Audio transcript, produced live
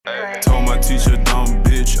Told my teacher, dumb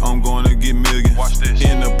bitch, I'm gonna get millions. Watch this.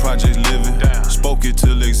 In the project living, Damn. spoke it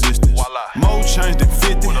till existence. Voila. More change than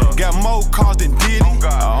 50, got more cars than Diddy. Oh,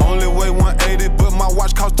 God. I only weigh 180, but my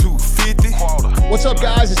watch cost 250. What's up,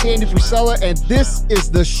 guys? It's Andy Frisella, and this is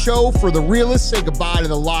the show for the realists. Say goodbye to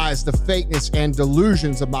the lies, the fakeness, and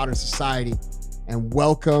delusions of modern society, and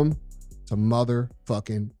welcome to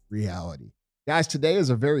motherfucking reality. Guys, today is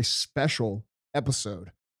a very special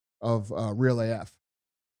episode of Real AF.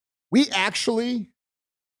 We actually,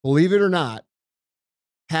 believe it or not,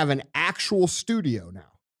 have an actual studio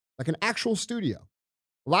now, like an actual studio.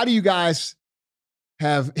 A lot of you guys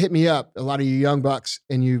have hit me up, a lot of you young bucks,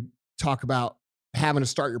 and you talk about having to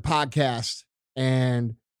start your podcast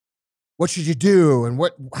and what should you do and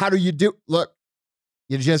how do you do? Look,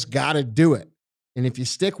 you just got to do it. And if you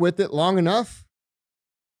stick with it long enough,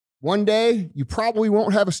 one day you probably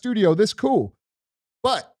won't have a studio this cool,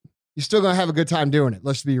 but you're still going to have a good time doing it.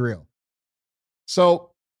 Let's be real.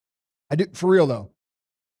 So I do, for real though,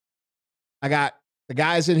 I got the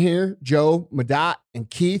guys in here, Joe, Madat, and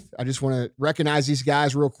Keith. I just want to recognize these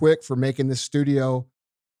guys real quick for making this studio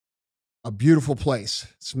a beautiful place.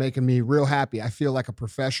 It's making me real happy. I feel like a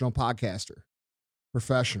professional podcaster.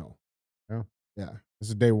 Professional. Yeah. This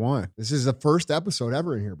is day one. This is the first episode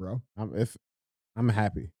ever in here, bro. I'm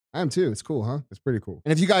happy. I am too. It's cool, huh? It's pretty cool.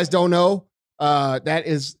 And if you guys don't know, that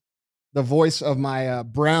is the voice of my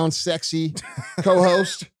brown, sexy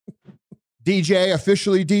co-host, DJ,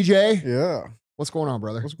 officially DJ. Yeah. What's going on,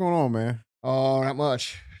 brother? What's going on, man? Oh, not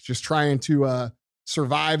much. Just trying to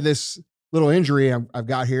survive this little injury I've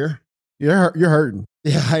got here. You're hurting.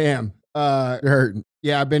 Yeah, I am. You're hurting.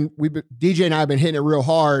 Yeah, DJ and I have been hitting it real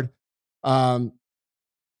hard on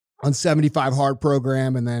 75 hard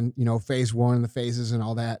program, and then, phase one and the phases and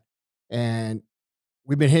all that. And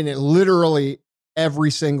we've been hitting it literally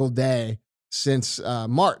every single day since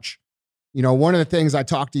March. One of the things I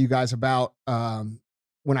talked to you guys about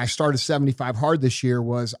when I started 75 hard this year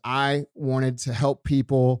was I wanted to help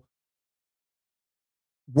people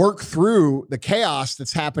work through the chaos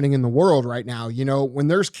that's happening in the world right now. When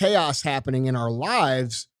there's chaos happening in our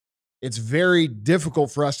lives, it's very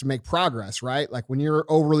difficult for us to make progress, right? Like when you're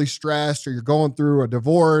overly stressed, or you're going through a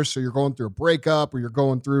divorce, or you're going through a breakup, or you're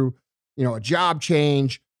going through, a job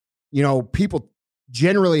change, people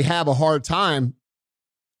generally have a hard time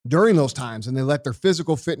during those times, and they let their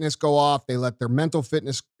physical fitness go off. They let their mental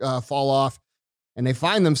fitness fall off, and they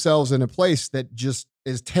find themselves in a place that just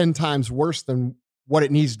is 10 times worse than what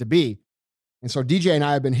it needs to be. And so DJ and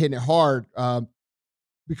I have been hitting it hard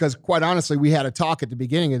because, quite honestly, we had a talk at the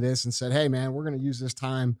beginning of this and said, hey, man, we're going to use this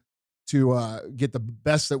time to get the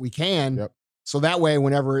best that we can. Yep. So that way,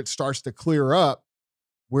 whenever it starts to clear up,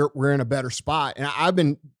 we're in a better spot. And I've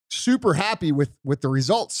been super happy with the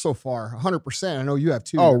results so far. 100%. I know you have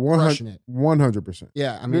too. Oh, You're crushing it. 100%.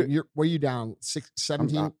 Yeah. I mean, what are you down?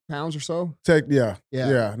 17 pounds or so? Yeah.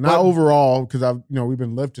 Yeah. Not overall, because we've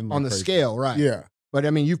been lifting like on the crazy. scale, right? Yeah. But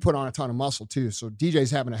I mean, you've put on a ton of muscle too. So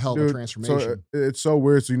DJ's having a hell of a transformation. So it's so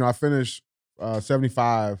weird. So, I finished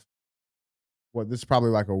 75. This is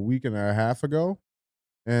probably like a week and a half ago.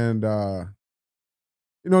 And,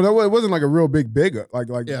 it wasn't like a real big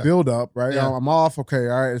build up, right? Yeah. I'm off. Okay.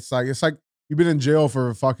 All right. It's like you've been in jail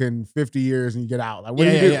for fucking 50 years and you get out. Like, what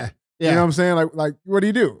do you do? Yeah. You know what I'm saying? Like, what do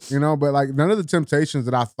you do? But like none of the temptations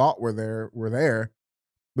that I thought were there.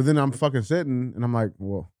 But then I'm fucking sitting and I'm like,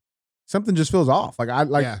 well, something just feels off.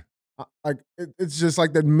 It's just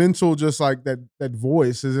like that mental, just like that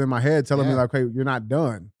voice is in my head telling me like, hey, you're not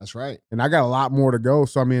done. That's right. And I got a lot more to go.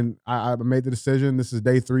 So, I mean, I made the decision. This is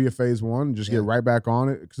day 3 of phase 1. Just get right back on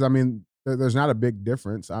it. Because, I mean, there's not a big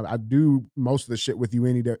difference. I do most of the shit with you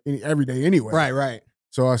every day anyway. Right.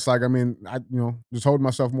 So it's like, I mean, just holding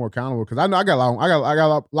myself more accountable because I know I got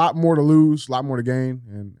a lot more to lose, a lot more to gain.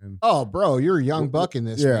 And oh, bro, you're a young buck in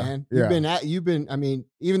this, man. Yeah. You've been. I mean,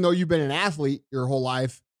 even though you've been an athlete your whole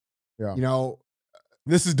life,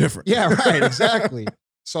 this is different. Yeah, right, exactly.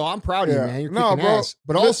 So I'm proud of you, man. You're kicking ass.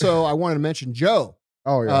 But also, I wanted to mention Joe.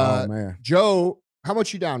 Oh yeah, man. Joe, how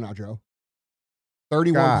much you down now, Joe?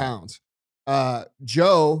 31 pounds.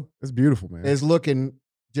 Joe, that's beautiful, man. Is looking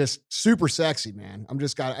just super sexy, man. I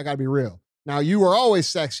gotta be real. Now, you were always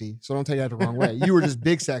sexy, so don't take that the wrong way. You were just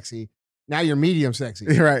big sexy. Now you're medium sexy.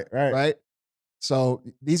 Right. So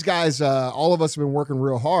these guys, all of us have been working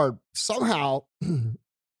real hard. Somehow,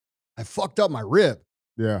 I fucked up my rib.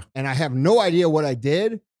 Yeah. And I have no idea what I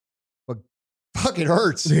did, but fuck, it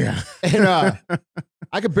hurts. Yeah. And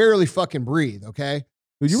I could barely fucking breathe, okay?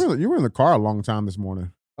 Dude, you were in the car a long time this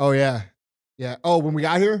morning. Oh, yeah. Yeah. Oh, when we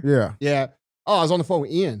got here? Yeah. Yeah. Oh, I was on the phone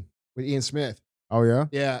with Ian Smith. Oh, yeah?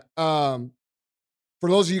 Yeah. for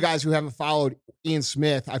those of you guys who haven't followed Ian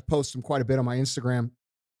Smith, I've posted him quite a bit on my Instagram.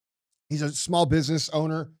 He's a small business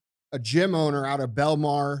owner, a gym owner out of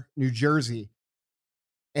Belmar, New Jersey.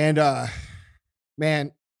 And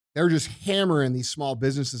man, they're just hammering these small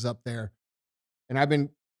businesses up there. And I've been,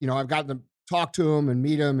 I've gotten to talk to them and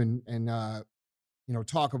meet them and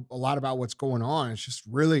talk a lot about what's going on. It's just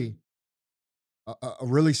really a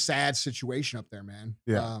really sad situation up there, man.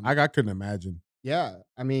 Yeah, I couldn't imagine. Yeah,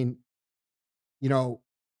 I mean, Ian's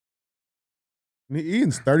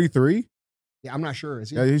 33. Yeah, I'm not sure. Is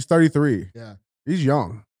he? Yeah, he's 33. Yeah, he's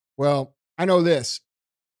young. Well, I know this.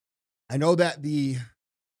 I know that the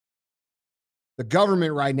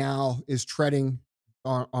government right now is treading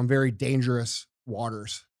on very dangerous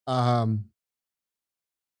waters. And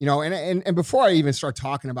before I even start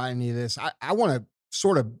talking about any of this, I want to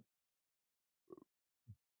sort of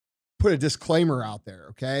put a disclaimer out there,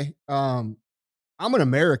 okay? I'm an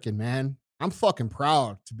American, man. I'm fucking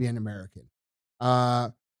proud to be an American.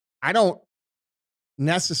 I don't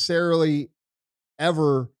necessarily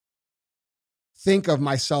ever think of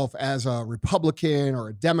myself as a Republican or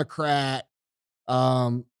a Democrat.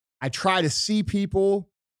 I try to see people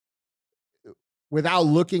without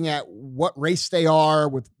looking at what race they are,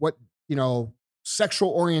 with what, sexual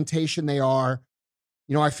orientation they are.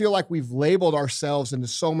 I feel like we've labeled ourselves into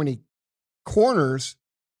so many corners,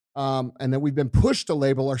 and that we've been pushed to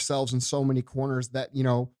label ourselves in so many corners that,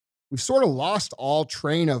 we've sort of lost all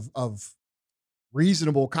train of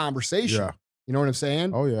reasonable conversation. Yeah. You know what I'm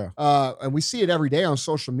saying? Oh, yeah. And we see it every day on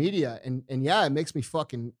social media. And yeah, it makes me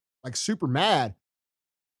fucking like super mad.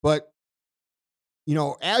 But,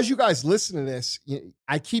 as you guys listen to this,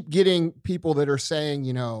 I keep getting people that are saying,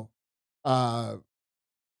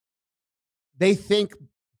 they think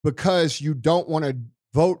because you don't want to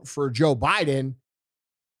vote for Joe Biden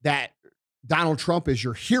that Donald Trump is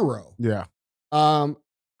your hero. Yeah.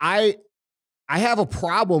 I have a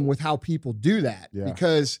problem with how people do that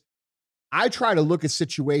because I try to look at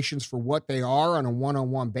situations for what they are on a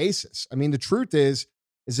one-on-one basis. I mean, the truth is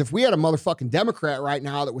if we had a motherfucking Democrat right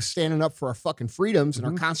now that was standing up for our fucking freedoms and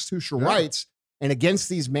our constitutional rights and against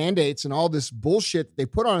these mandates and all this bullshit they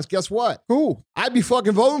put on us, guess what? Cool. I'd be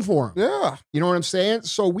fucking voting for him. Yeah. You know what I'm saying?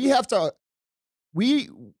 So we have to, we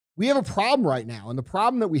have a problem right now. And the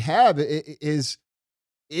problem that we have is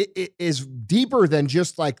deeper than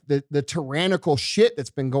just like the tyrannical shit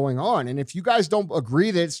that's been going on. And if you guys don't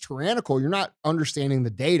agree that it's tyrannical, you're not understanding the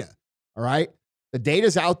data. All right. The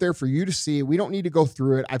data's out there for you to see. We don't need to go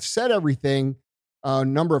through it. I've said everything a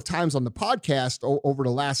number of times on the podcast over the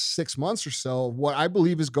last 6 months or so of what I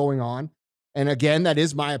believe is going on. And again, that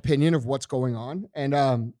is my opinion of what's going on. And,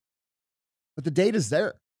 but the data's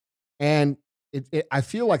there. And I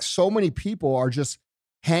feel like so many people are just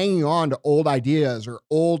hanging on to old ideas or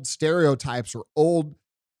old stereotypes or old,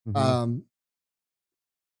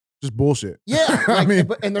 just bullshit. Yeah. Like,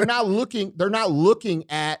 and they're not looking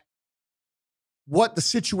at what the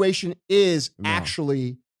situation is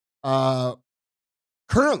actually,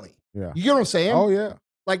 currently. Yeah. You get what I'm saying? Oh yeah.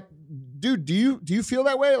 Like, dude, do you feel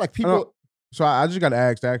that way? Like people. So I just got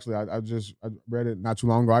asked, actually, I read it not too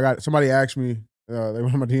long ago. Somebody asked me, they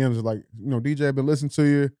went on my DMs like, DJ, I've been listening to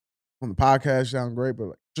you on the podcast, you sound great, but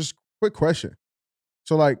like, just quick question.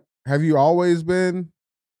 So like, have you always been,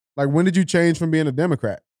 like, when did you change from being a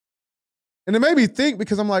Democrat? And it made me think,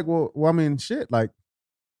 because I'm like, well, I mean, shit, like,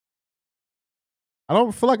 I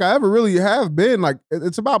don't feel like I ever really have been. Like,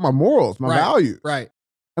 it's about my morals, my values. Right.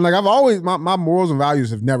 And like, I've always, my morals and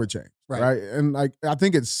values have never changed. Right. And like, I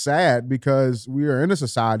think it's sad because we are in a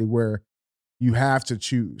society where you have to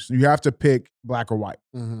choose. You have to pick black or white.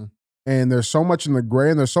 Mm-hmm. And there's so much in the gray,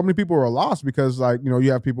 and there's so many people who are lost because, like,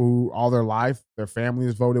 you have people who all their life, their family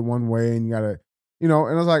has voted one way, and you gotta, and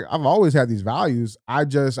I was like, I've always had these values. I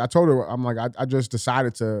told her, I'm like, I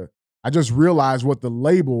just realized what the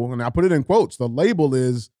label, and I put it in quotes, the label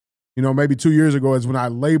is, maybe 2 years ago is when I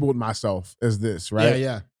labeled myself as this, right?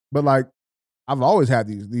 Yeah. But like, I've always had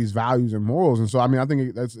these values and morals. And so, I mean, I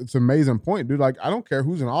think it's an amazing point, dude. Like, I don't care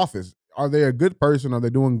who's in office. Are they a good person? Are they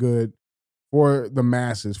doing good for the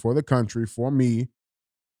masses, for the country, for me?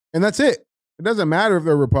 And that's it. It doesn't matter if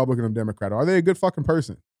they're Republican or Democrat. Are they a good fucking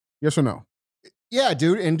person? Yes or no? Yeah,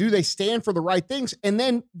 dude. And do they stand for the right things? And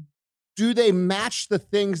then do they match the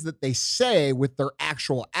things that they say with their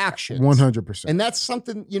actual actions? 100%. And that's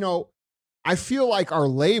something, I feel like our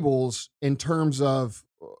labels in terms of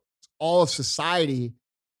all of society,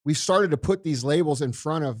 we started to put these labels in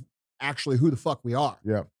front of actually who the fuck we are.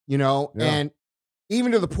 Yeah. And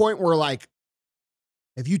even to the point where, like,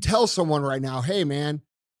 if you tell someone right now, hey man,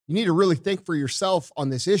 you need to really think for yourself on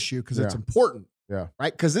this issue because it's important. Yeah.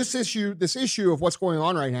 Right. Because this issue of what's going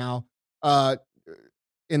on right now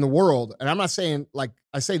in the world, and I'm not saying like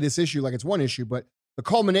I say this issue like it's one issue, but the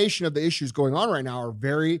culmination of the issues going on right now are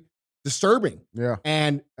very disturbing. Yeah.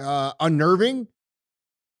 And unnerving,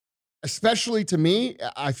 especially to me.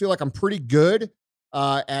 I feel like I'm pretty good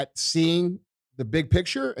at seeing the big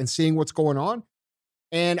picture and seeing what's going on.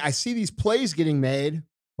 And I see these plays getting made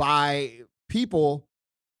by people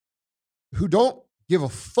who don't give a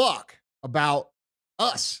fuck about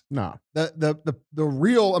us. No. The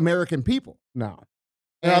real American people. No.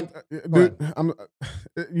 And dude,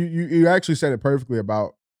 you actually said it perfectly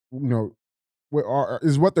about,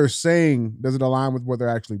 what they're saying doesn't align with what they're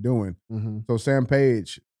actually doing. Mm-hmm. So Sam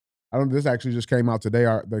Page, this actually just came out today.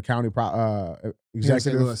 The county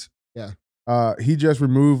executive, he just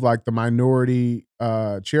removed like the minority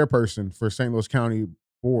chairperson for St. Louis County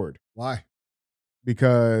Board. Why?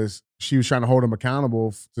 Because she was trying to hold him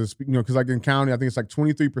accountable to speak. Because like in county, I think it's like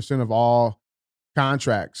 23% of all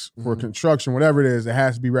contracts for construction, whatever it is, it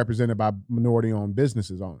has to be represented by minority-owned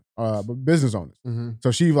business owners. Mm-hmm.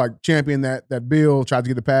 So she like championed that bill, tried to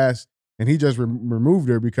get it passed, and he just removed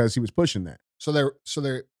her because he was pushing that. So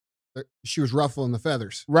she was ruffling the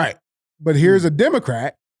feathers, right? But here's a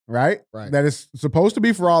Democrat, right? That is supposed to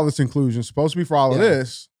be for all this inclusion, supposed to be for all of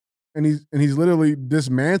this, and he's literally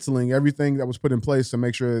dismantling everything that was put in place to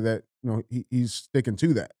make sure that he's sticking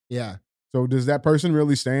to that. Yeah. So does that person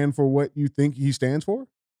really stand for what you think he stands for?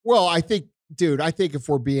 Well, I think if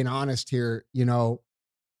we're being honest here,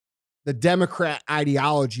 the Democrat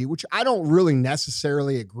ideology, which I don't really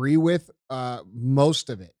necessarily agree with most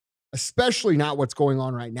of it, especially not what's going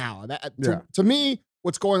on right now. To me,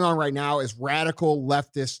 what's going on right now is radical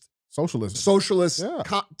leftist socialist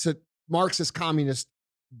to Marxist communist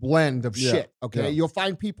blend of shit. Okay. Yeah. You'll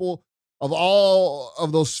find people of all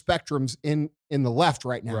of those spectrums in the left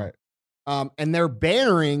right now. Right. And they're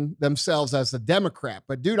bannering themselves as a Democrat.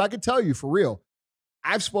 But dude, I can tell you for real,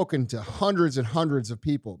 I've spoken to hundreds and hundreds of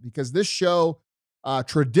people because this show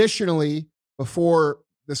traditionally, before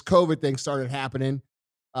this COVID thing started happening,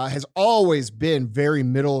 has always been very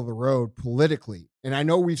middle of the road politically. And I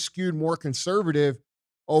know we've skewed more conservative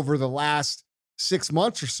over the last 6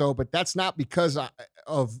 months or so, but that's not because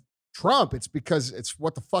of Trump. It's because it's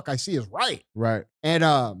what the fuck I see is right. Right.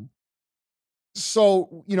 And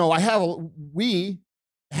so, we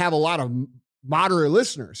have a lot of moderate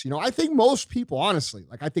listeners. I think most people, honestly,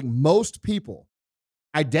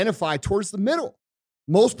 identify towards the middle.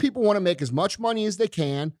 Most people want to make as much money as they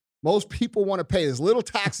can. Most people want to pay as little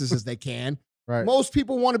taxes as they can. Right. Most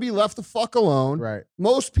people want to be left the fuck alone. Right.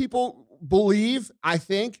 Most people believe, I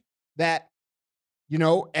think, that,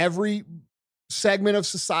 every segment of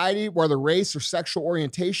society, whether race or sexual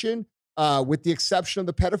orientation, with the exception of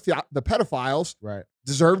the pedophiles, right,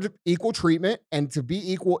 deserved equal treatment and to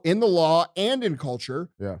be equal in the law and in culture.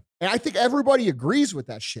 Yeah. And I think everybody agrees with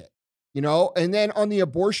that shit, and then on the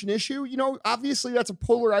abortion issue, obviously that's a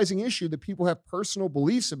polarizing issue that people have personal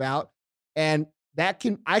beliefs about. And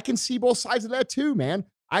I can see both sides of that too, man.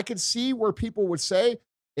 I could see where people would say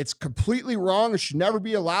it's completely wrong. It should never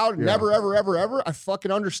be allowed. Never, ever, ever, ever. I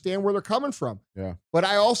fucking understand where they're coming from. Yeah. But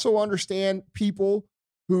I also understand people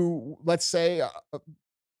who, let's say,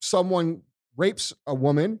 someone rapes a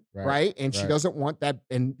woman, right? And she doesn't want that,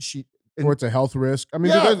 or it's a health risk. I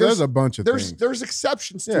mean, there's a bunch of things. There's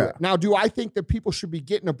exceptions to it. Now, do I think that people should be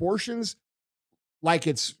getting abortions like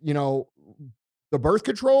it's, the birth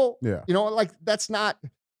control? Yeah. Like that's not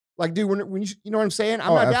like, dude, when you know what I'm saying?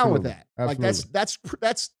 I'm not down with that. Absolutely.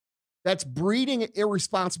 Like that's breeding an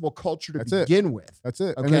irresponsible culture to begin with. That's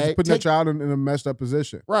it. Okay? And it's putting that child in a messed up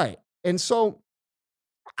position. Right. And so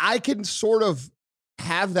I can sort of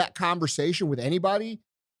have that conversation with anybody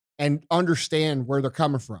and understand where they're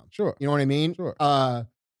coming from. Sure. You know what I mean? Sure. But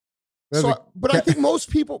I think most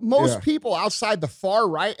people outside the far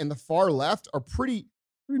right and the far left are pretty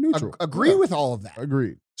neutral. Agree with all of that.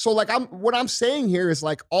 Agreed. So like what I'm saying here is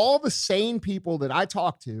like all the sane people that I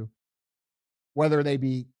talk to, whether they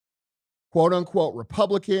be quote unquote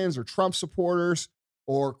Republicans or Trump supporters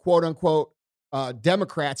or quote unquote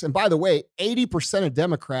Democrats. And by the way, 80% of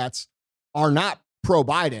Democrats are not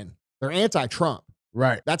pro-Biden. They're anti-Trump.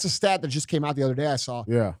 Right. That's a stat that just came out the other day I saw.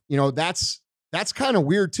 Yeah. That's kind of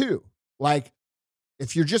weird too. Like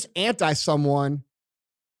if you're just anti someone,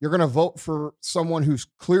 you're going to vote for someone who's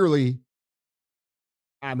clearly,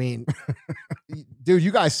 I mean, dude,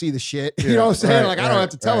 you guys see the shit. You know what I'm saying? Like I don't have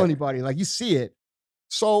to tell anybody. Like you see it.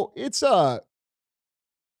 So it's when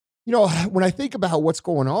I think about what's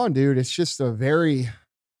going on, dude, it's just I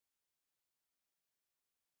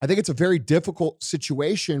think it's a very difficult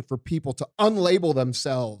situation for people to unlabel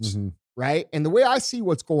themselves right? And the way I see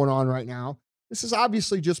what's going on right now, this is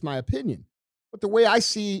obviously just my opinion, but the way I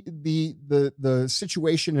see the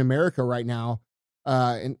situation in America right now,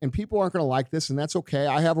 and people aren't going to like this, and that's okay.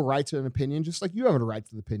 I have a right to an opinion, just like you have a right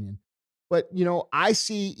to the opinion. But I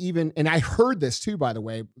see even, and I heard this too, by the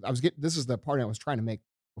way. This is the part I was trying to make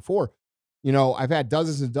before. I've had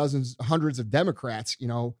dozens and dozens, hundreds of Democrats,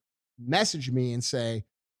 message me and say,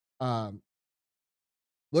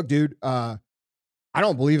 look, dude, I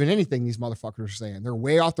don't believe in anything these motherfuckers are saying. They're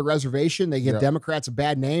way off the reservation. They give Democrats a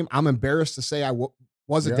bad name. I'm embarrassed to say I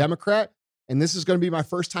was a Democrat, and this is going to be my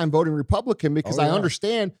first time voting Republican because I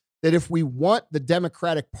understand that if we want the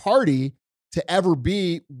Democratic Party to ever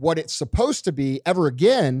be what it's supposed to be ever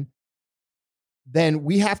again, then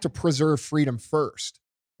we have to preserve freedom first.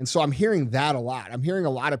 And so I'm hearing that a lot. I'm hearing a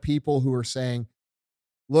lot of people who are saying,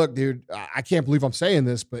 look, dude, I can't believe I'm saying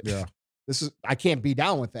this, but I can't be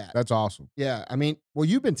down with that. That's awesome. Yeah. I mean, well,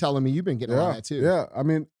 you've been telling me you've been getting a lot of that too. Yeah. I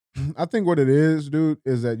mean, I think what it is, dude,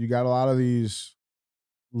 is that you got a lot of these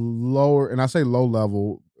lower, and I say low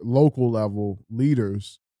level, local level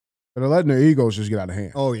leaders that are letting their egos just get out of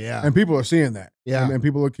hand. Oh, yeah. And people are seeing that. Yeah. And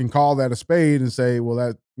people can call that a spade and say, well,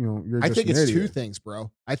 that, you're just I think an it's idiot. two things, bro.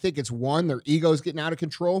 I think it's one, their ego's getting out of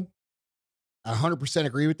control. I 100%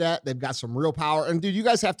 agree with that. They've got some real power. And dude, you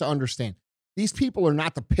guys have to understand, these people are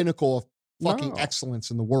not the pinnacle of fucking excellence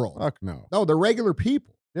in the world. Fuck no. No, they're regular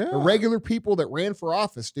people. Yeah. They're regular people that ran for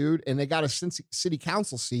office, dude, and they got a city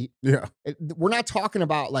council seat. Yeah. We're not talking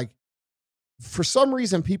about for some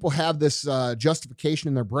reason, people have this justification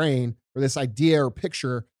in their brain or this idea or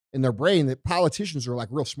picture in their brain that politicians are like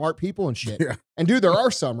real smart people and shit. Yeah. And dude, there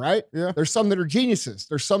are some, right? Yeah. There's some that are geniuses.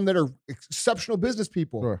 There's some that are exceptional business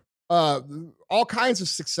people. Sure. All kinds of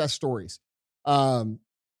success stories.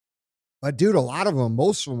 But dude, a lot of them,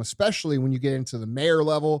 most of them, especially when you get into the mayor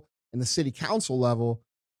level and the city council level,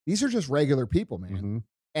 these are just regular people, man.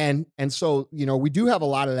 Mm-hmm. And so, we do have a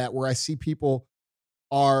lot of that where I see people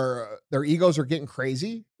their egos are getting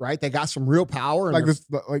crazy, right? They got some real power. Like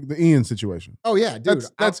the Ian situation. Oh yeah, dude.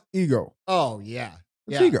 That's ego. Oh yeah.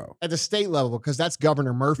 It's ego. At the state level, because that's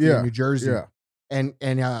Governor Murphy in New Jersey. Yeah. And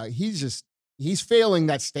he's failing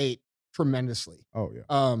that state tremendously. Oh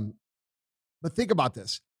yeah. But think about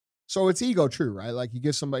this. So it's ego, true, right? Like you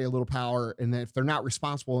give somebody a little power, and then if they're not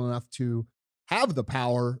responsible enough to have the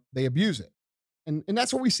power, they abuse it. And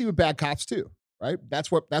that's what we see with bad cops too, right?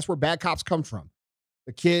 That's where bad cops come from.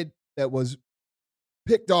 The kid that was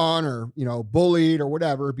picked on or, bullied or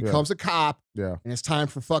whatever becomes a cop. Yeah. And it's time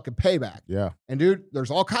for fucking payback. Yeah. And dude, there's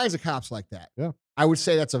all kinds of cops like that. Yeah. I would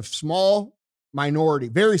say that's a small minority,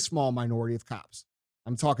 very small minority of cops.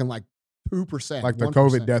 I'm talking like 2%. Like the 1%.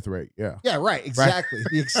 COVID death rate. Yeah. Yeah, right. Exactly. Right.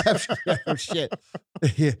 The exception. Oh, shit.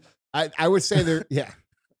 Yeah. I would say there. Yeah.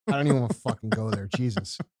 I don't even want to fucking go there.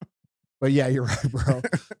 Jesus. But yeah, you're right, bro.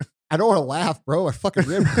 I don't want to laugh, bro. My fucking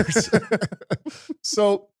rib hurts.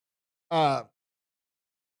 So, but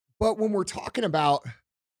when we're talking about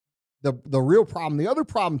the real problem, the other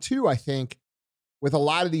problem too, I think, with a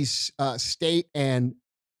lot of these state and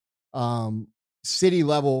city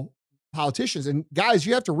level politicians, and guys,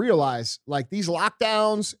 you have to realize, like, these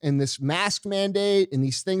lockdowns and this mask mandate and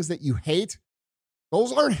these things that you hate,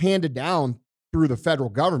 those aren't handed down through the federal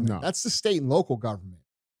government. No. That's the state and local government.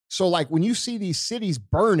 So, like, when you see these cities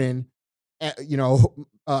burning,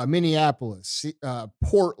 Minneapolis,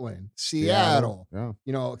 Portland, Seattle,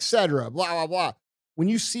 et cetera, blah, blah, blah. When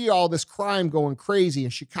you see all this crime going crazy in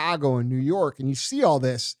Chicago and New York, and you see all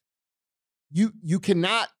this, you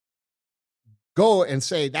cannot go and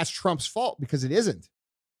say that's Trump's fault, because it isn't.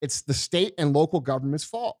 It's the state and local government's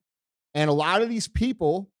fault. And a lot of these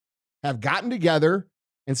people have gotten together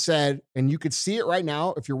and said, and you could see it right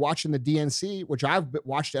now if you're watching the DNC, which I've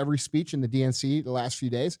watched every speech in the DNC the last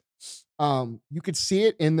few days. You could see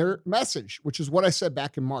it in their message, which is what I said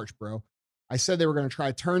back in March, bro. I said they were going to try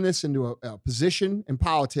to turn this into a position in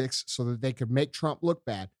politics so that they could make Trump look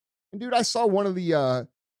bad. And dude, I saw one of the,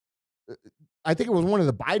 I think it was one of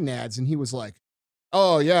the Biden ads, and he was like,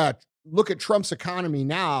 oh yeah, look at Trump's economy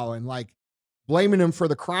now, and like blaming him for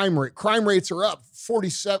the crime rate. Crime rates are up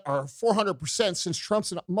 47 or 400% since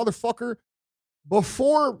Trump's a motherfucker.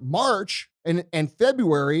 Before March and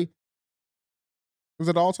February, it was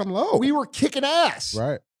at all-time low. We were kicking ass.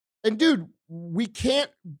 Right. And dude, we can't,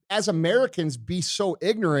 as Americans, be so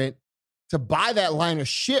ignorant to buy that line of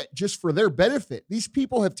shit just for their benefit. These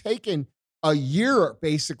people have taken a year,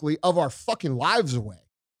 basically, of our fucking lives away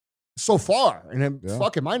so far. And it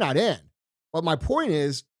fucking might not end. But my point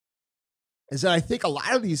is that I think a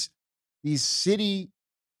lot of these city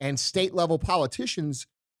and state level politicians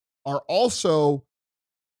are also,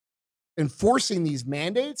 enforcing these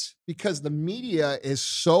mandates because the media is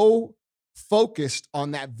so focused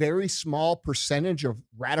on that very small percentage of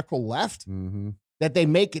radical left that they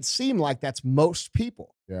make it seem like that's most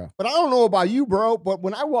people. Yeah. But I don't know about you, bro, but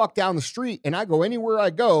when I walk down the street and I go anywhere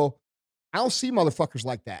I go, I don't see motherfuckers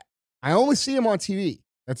like that. I only see them on TV.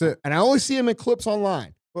 That's it. And I only see them in clips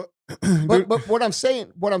online. But what I'm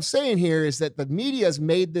saying here is that the media's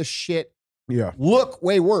made this shit look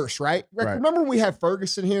way worse, right? Like, remember when we had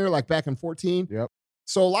Ferguson here, like back in 2014? Yep.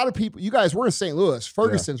 So a lot of people, you guys were in St. Louis.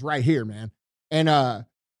 Ferguson's right here, man. And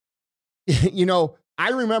you know, I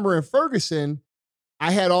remember in Ferguson,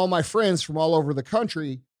 I had all my friends from all over the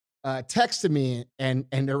country texted me and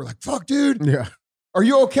they were like, "Fuck, dude. Yeah. Are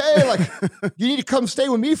you okay? Like, you need to come stay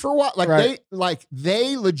with me for a while." Like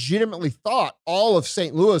they legitimately thought all of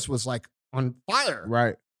St. Louis was like on fire.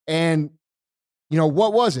 Right. And you know,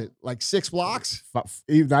 what was it? Like 6 blocks?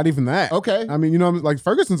 Not even that. Okay. I mean, you know, like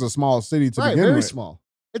Ferguson's a small city to begin with. Very small.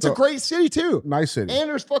 It's a great city too. Nice city. And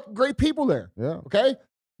there's fucking great people there. Yeah. Okay.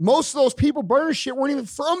 Most of those people burning shit weren't even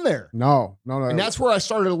from there. No. And that's where I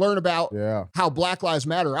started to learn about how Black Lives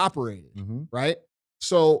Matter operated. Right.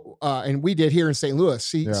 So, and we did here in St. Louis.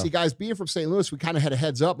 See, guys, being from St. Louis, we kind of had a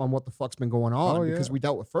heads up on what the fuck's been going on because we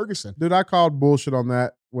dealt with Ferguson. Dude, I called bullshit on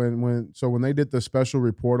that when they did the special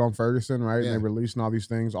report on Ferguson, right? And they released all these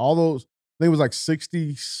things. All those, I think it was like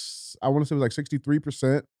 60, I want to say it was like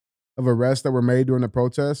 63% of arrests that were made during the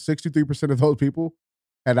protest. 63% of those people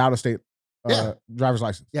had out-of-state driver's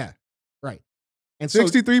license. Yeah, right. And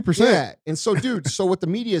 63%. Yeah, and so, dude, so what the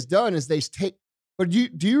media has done is they take, but do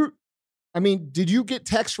you, I mean, did you get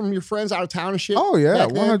texts from your friends out of town and shit? Oh yeah,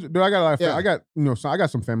 100. Dude, I got a lot of I got I got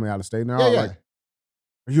some family out of state now. Like,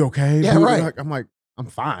 "Are you okay?" Yeah, dude? right. I'm like, I'm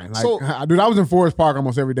fine. Like, dude, I was in Forest Park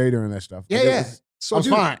almost every day during that stuff. Yeah, So I was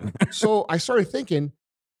fine. So I started thinking.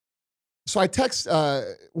 So I text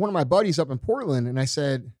one of my buddies up in Portland, and I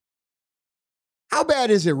said, "How bad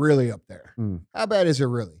is it really up there? How bad is it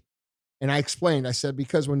really?" And I explained. I said,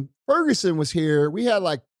 because when Ferguson was here, we had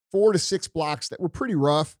like 4 to 6 blocks that were pretty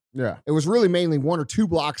rough. Yeah. It was really mainly 1 or 2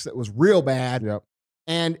 blocks that was real bad. Yep.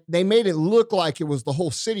 And they made it look like it was the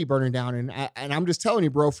whole city burning down. And I'm just telling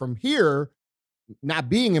you, bro, from here, not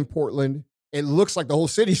being in Portland, it looks like the whole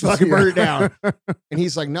city's fucking burning down. And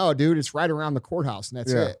he's like, "No, dude, it's right around the courthouse, and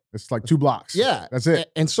that's it. It's like 2 blocks. Yeah. That's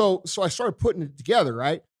it." And so I started putting it together,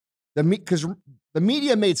 right? Because the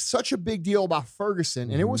media made such a big deal about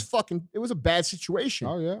Ferguson, and it was a bad situation.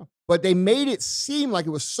 Oh, yeah. But they made it seem like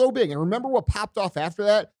it was so big. And remember what popped off after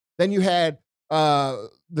that? Then you had the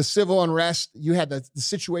civil unrest. You had the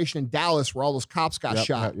situation in Dallas where all those cops got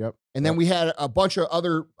shot. And then we had a bunch of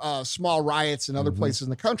other small riots in other places in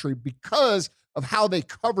the country because of how they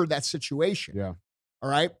covered that situation. Yeah. All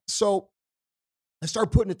right. So I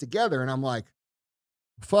started putting it together, and I'm like,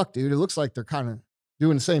 "Fuck, dude, it looks like they're kind of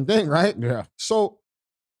doing the same thing, right?" Yeah. So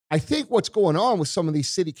I think what's going on with some of these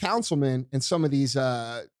city councilmen and some of these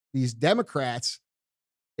Democrats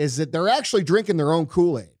is that they're actually drinking their own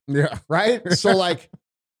Kool-Aid. Yeah. Right. So like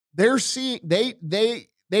they're seeing,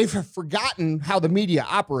 they've forgotten how the media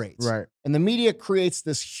operates. Right. And the media creates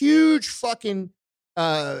this huge fucking,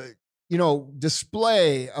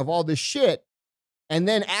 display of all this shit, and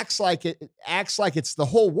then acts like it's the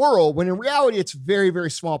whole world, when in reality, it's a very,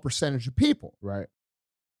 very small percentage of people. Right.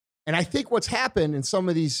 And I think what's happened in some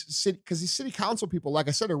of these because these city council people, like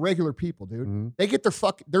I said, are regular people, dude. They get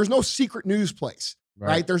there's no secret news place,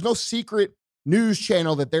 right? There's no secret news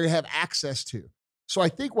channel that they have access to. So I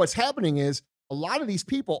think what's happening is a lot of these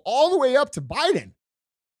people, all the way up to Biden,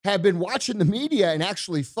 have been watching the media and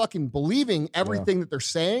actually fucking believing everything that they're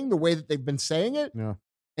saying the way that they've been saying it. Yeah.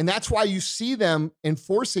 And that's why you see them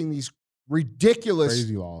enforcing these ridiculous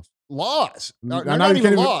crazy laws. They're not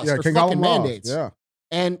even laws. They're fucking mandates. Yeah.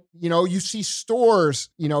 And, you see stores,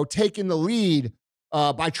 taking the lead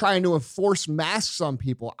by trying to enforce masks on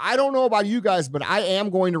people. I don't know about you guys, but I am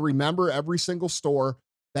going to remember every single store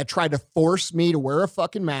that tried to force me to wear a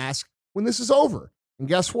fucking mask when this is over. And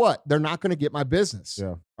guess what? They're not going to get my business.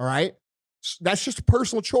 Yeah. All right. That's just a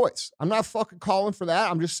personal choice. I'm not fucking calling for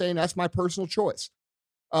that. I'm just saying that's my personal choice.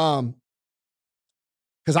 Because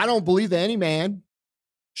I don't believe that any man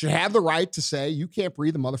should have the right to say you can't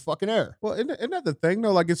breathe the motherfucking air. Well, isn't that the thing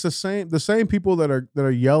though? Like, it's the same people that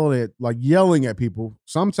are yelling at people.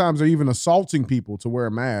 Sometimes they're even assaulting people to wear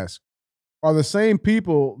a mask. Are the same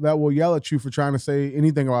people that will yell at you for trying to say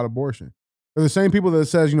anything about abortion. They're the same people that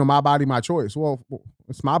says, my body, my choice. Well,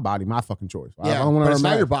 it's my body, my fucking choice. Yeah, I don't want to. It's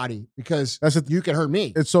not your body because you can hurt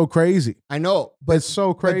me. It's so crazy. I know, but it's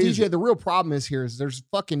so crazy. But DJ, the real problem is there's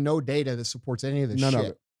fucking no data that supports any of this shit. None of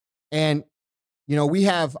it. And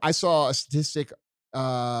I saw a statistic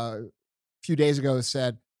few days ago that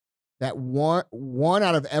said that one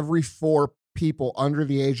out of every 4 people under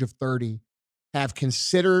the age of 30 have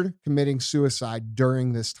considered committing suicide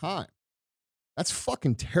during this time. That's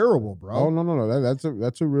fucking terrible, bro. Oh no.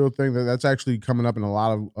 That's a real thing. That's actually coming up in a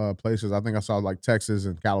lot of places. I think I saw like Texas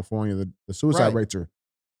and California. The suicide rates are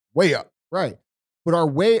way up. Right. But our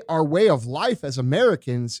way of life as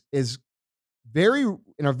Americans is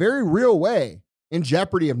in a very real way in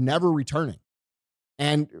jeopardy of never returning.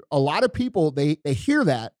 And a lot of people, they hear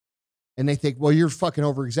that and they think, well, you're fucking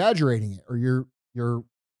over exaggerating it, or you're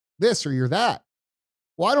this or you're that.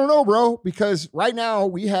 Well, I don't know, bro, because right now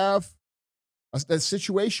we have a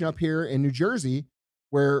situation up here in New Jersey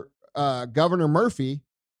where Governor Murphy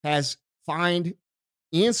has fined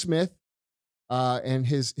Ian Smith and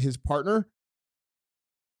his partner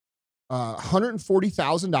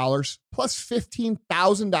 $140,000 plus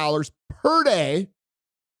 $15,000 per day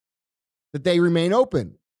that they remain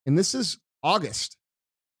open. And this is August.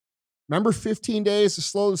 Remember 15 days to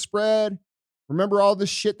slow the spread? Remember all this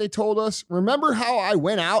shit they told us? Remember how I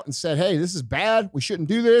went out and said, hey, this is bad. We shouldn't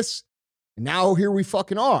do this. And now here we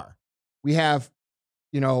fucking are. We have,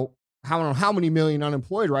 I don't know how many million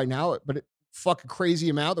unemployed right now, but a fucking crazy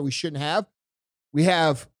amount that we shouldn't have. We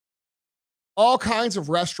have all kinds of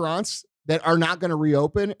restaurants that are not going to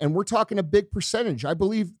reopen. And we're talking a big percentage. I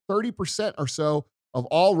believe 30% or so of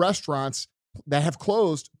all restaurants that have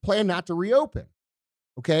closed plan not to reopen.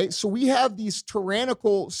 Okay. So we have these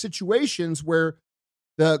tyrannical situations where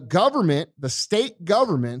the government, the state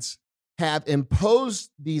governments, have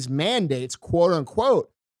imposed these mandates, quote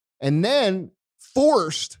unquote, and then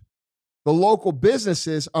forced the local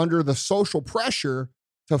businesses under the social pressure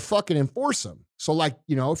to fucking enforce them. So like,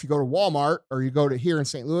 if you go to Walmart or you go to here in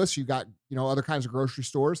St. Louis, you got, other kinds of grocery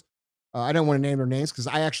stores. I don't want to name their names because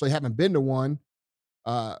I actually haven't been to one.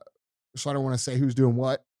 So I don't want to say who's doing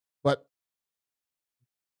what, but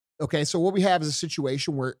okay. So what we have is a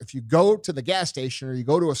situation where if you go to the gas station or you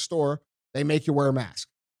go to a store, they make you wear a mask,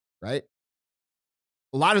 right?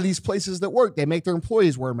 A lot of these places that work, they make their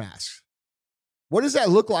employees wear masks. What does that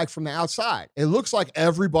look like from the outside? It looks like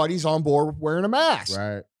everybody's on board wearing a mask.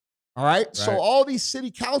 Right. All right. So all these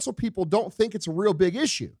city council people don't think it's a real big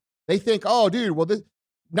issue. They think, oh, dude, well,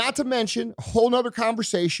 not to mention a whole nother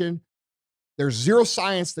conversation. There's zero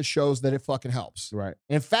science that shows that it fucking helps. Right.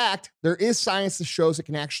 In fact, there is science that shows it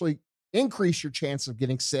can actually increase your chance of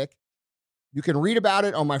getting sick. You can read about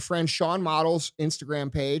it on my friend Sean Model's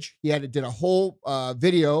Instagram page. He did a whole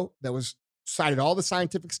video that was cited all the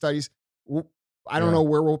scientific studies. I don't know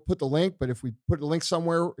where we'll put the link, but if we put the link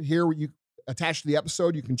somewhere here, you attach to the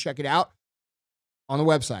episode, you can check it out on the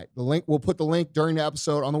website. We'll put the link during the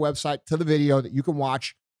episode on the website to the video that you can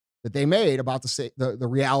watch that they made about the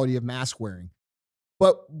reality of mask wearing.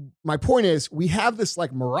 But my point is, we have this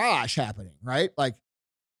like mirage happening, right? Like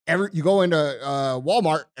you go into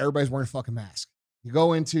Walmart, everybody's wearing a fucking mask. You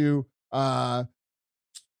go into, let's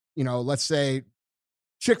say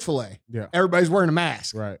Chick-fil-A, everybody's wearing a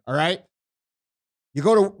mask. Right. All right. You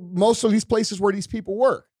go to most of these places where these people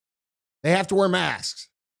work, they have to wear masks,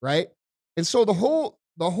 right? And so the whole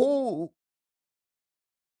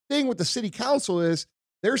thing with the city council is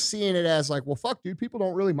they're seeing it as like, well, fuck, dude, people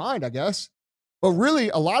don't really mind, I guess. But really,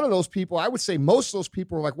 a lot of those people, I would say most of those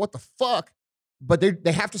people are like, what the fuck? But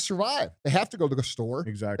they have to survive. They have to go to the store.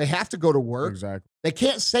 Exactly. They have to go to work. Exactly. They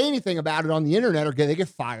can't say anything about it on the internet or they get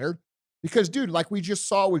fired because, dude, like we just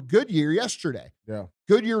saw with Goodyear yesterday. Yeah.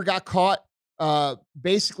 Goodyear got caught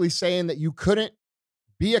basically saying that you couldn't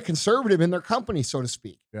be a conservative in their company, so to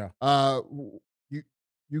speak. Yeah.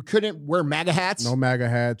 You couldn't wear MAGA hats. No MAGA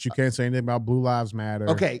hats. You can't say anything about Blue Lives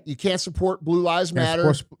Matter. Okay. You can't support Blue Lives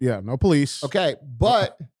Matter. No police. Okay.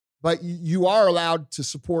 But you are allowed to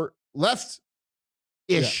support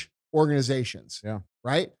left-ish organizations. Yeah.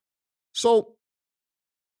 Right? So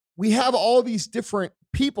we have all these different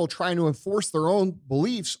people trying to enforce their own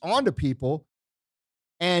beliefs onto people.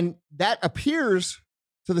 And that appears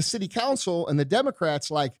to the city council and the Democrats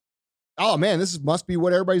like, oh man, this must be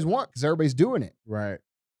what everybody's want because everybody's doing it. Right.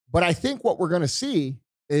 But I think what we're going to see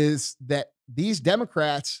is that these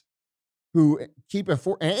Democrats who keep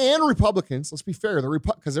and Republicans, let's be fair,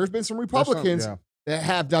 because there's been some Republicans that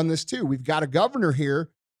have done this too. We've got a governor here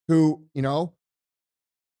who,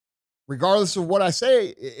 regardless of what I say,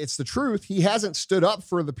 it's the truth. He hasn't stood up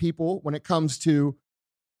for the people when it comes to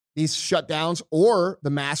these shutdowns or the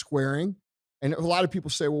mask wearing. And a lot of people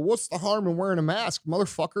say, well, what's the harm in wearing a mask?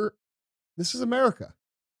 Motherfucker, this is America.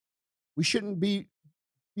 We shouldn't be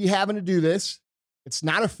having to do this. It's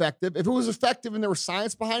not effective. If it was effective and there was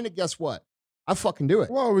science behind it, guess what? I fucking do it.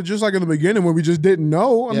 Well, it was just like in the beginning when we just didn't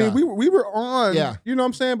know. I mean, we were on. Yeah. You know what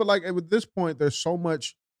I'm saying? But like at this point, there's so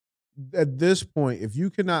much. At this point, if you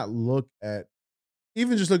cannot look at,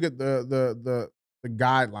 even just look at the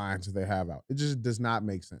guidelines that they have out, it just does not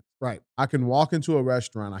make sense. Right. I can walk into a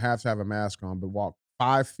restaurant, I have to have a mask on, but walk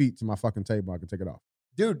 5 feet to my fucking table, I can take it off.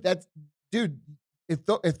 Dude,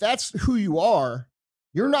 if that's who you are,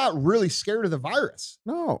 you're not really scared of the virus.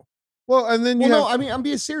 No. Well, and then I mean, I'm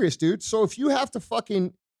being serious, dude. So if you have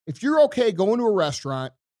to if you're okay going to a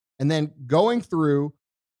restaurant and then going through,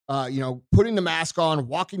 putting the mask on,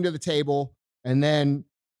 walking to the table, and then,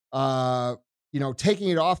 taking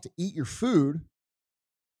it off to eat your food,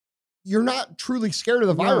 you're not truly scared of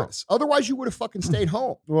the virus. No. Otherwise, you would have fucking stayed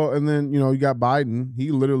home. Well, and then, you got Biden.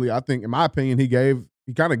 He literally, I think, in my opinion, he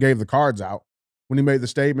kind of gave the cards out when he made the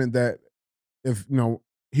statement that if,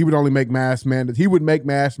 he would only make masks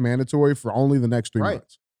mandatory for only the next 3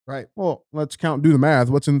 months. Right. Well, let's do the math.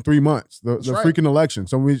 What's in 3 months? The freaking election.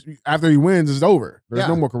 So after he wins, it's over. There's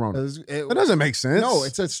no more corona. That doesn't make sense. No,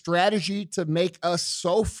 it's a strategy to make us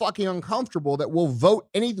so fucking uncomfortable that we'll vote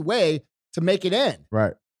any way to make it end.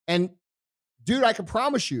 Right. And dude, I can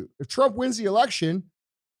promise you, if Trump wins the election,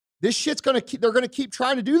 this shit's they're going to keep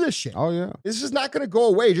trying to do this shit. Oh, yeah. This is not going to go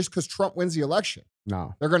away just because Trump wins the election.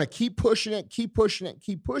 No. They're going to keep pushing it, keep pushing it,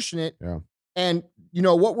 keep pushing it. Yeah. And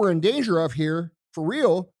what we're in danger of here, for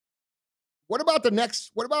real, what about the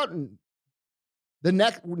next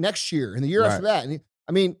year and the year after that? And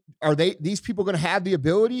I mean, are these people going to have the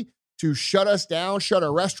ability to shut us down, shut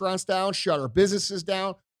our restaurants down, shut our businesses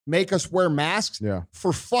down, make us wear masks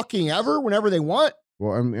for fucking ever whenever they want?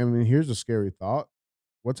 Well, I mean, here's a scary thought.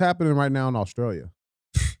 What's happening right now in Australia?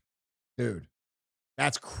 Dude,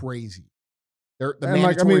 that's crazy. The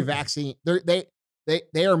mandatory vaccine.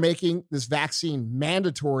 They are making this vaccine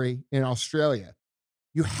mandatory in Australia.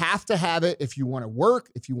 You have to have it if you want to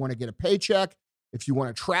work, if you want to get a paycheck, if you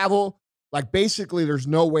want to travel. Like, basically, there's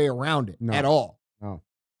no way around it at all. No.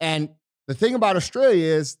 And the thing about Australia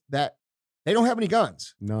is that they don't have any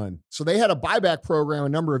guns. None. So they had a buyback program a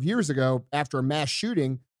number of years ago after a mass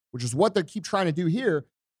shooting, which is what they keep trying to do here.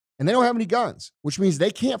 And they don't have any guns, which means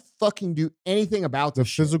they can't fucking do anything about this.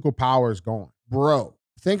 The physical power is gone. Bro,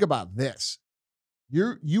 think about this.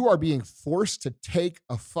 You are being forced to take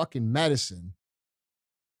a fucking medicine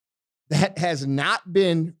that has not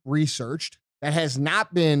been researched, that has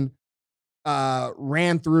not been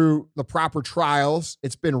ran through the proper trials.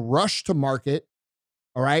 It's been rushed to market.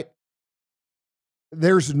 All right.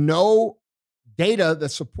 There's no data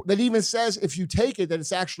that even says if you take it, that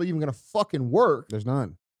it's actually even going to fucking work. There's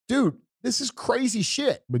none. Dude, this is crazy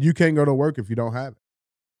shit. But you can't go to work if you don't have it.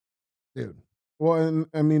 Dude. Well, and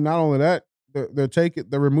I mean, not only that,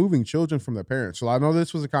 they're removing children from their parents. So I know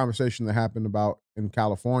this was a conversation that happened about in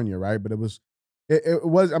California, right? But it was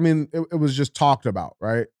just talked about,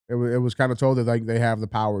 right? It was kind of told that they have the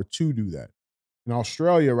power to do that. In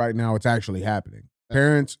Australia right now, it's actually happening.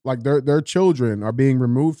 Parents, like their children are being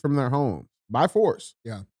removed from their home by force.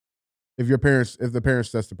 Yeah. If the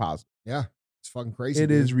parents test positive. Yeah. It's fucking crazy.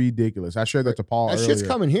 It is ridiculous. I shared that to Paul earlier. Shit's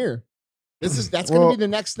coming here. That's going to be the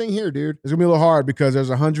next thing here, dude. It's going to be a little hard because there's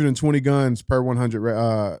 120 guns per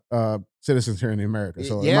 100 citizens here in America.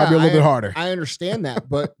 So it might be a little bit harder. I understand that.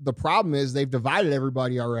 But the problem is they've divided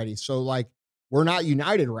everybody already. So like we're not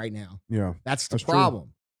united right now. Yeah. That's the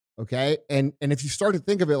problem. True. Okay. And if you start to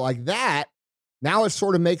think of it like that, now it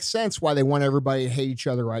sort of makes sense why they want everybody to hate each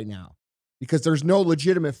other right now. Because there's no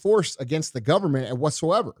legitimate force against the government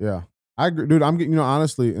whatsoever. Yeah. I agree, dude. I'm getting,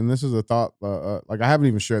 honestly, and this is a thought, like I haven't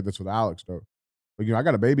even shared this with Alex though, but I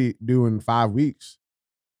got a baby due in 5 weeks.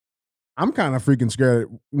 I'm kind of freaking scared,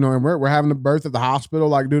 and we're having a birth at the hospital.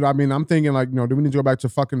 Like, dude, I mean, I'm thinking like, do we need to go back to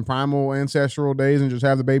fucking primal ancestral days and just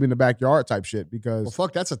have the baby in the backyard type shit? Because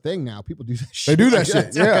fuck, that's a thing now. People do that shit. They do that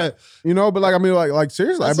shit. Yeah. But like, I mean, like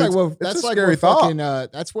seriously, that's it's a scary thought. Fucking,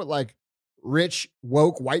 that's what like rich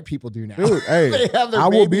woke white people do now. Dude, hey, I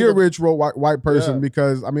will be a rich white person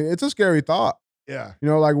because I mean it's a scary thought. Yeah.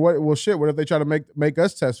 Like what? Well, shit. What if they try to make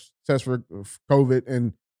us test for COVID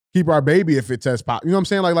and keep our baby if it tests positive? You know what I'm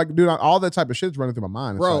saying? Like, dude, all that type of shit's running through my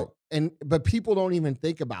mind. Bro, but people don't even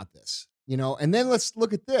think about this, And then let's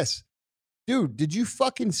look at this. Dude, did you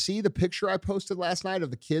fucking see the picture I posted last night of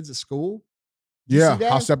the kids at school? Yeah,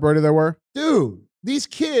 how separated they were? Dude, these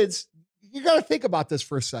kids, you got to think about this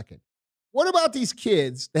for a second. What about these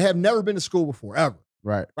kids that have never been to school before, ever?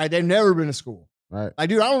 Right. They've never been to school. Right. Like,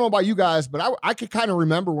 dude, I don't know about you guys, but I could kind of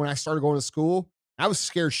remember when I started going to school, I was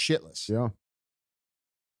scared shitless. Yeah.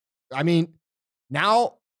 I mean,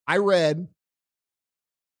 now I read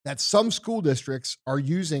that some school districts are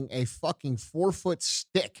using a fucking 4-foot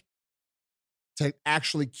stick to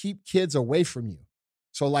actually keep kids away from you.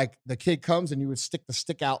 So like the kid comes and you would stick the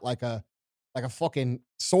stick out like a fucking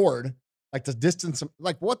sword, like to distance them.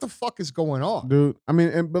 Like what the fuck is going on? Dude, I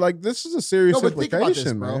mean, but like this is a serious Think about implication,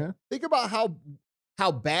 this, bro. man. Think about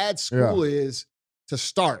how bad school is to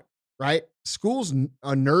start, right? School's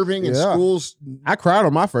unnerving and schools. I cried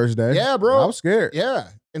on my first day. Yeah, bro. I was scared. Yeah.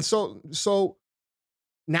 And so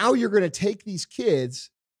now you're going to take these kids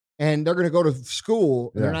and they're going to go to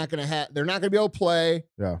school. And they're not going to be able to play.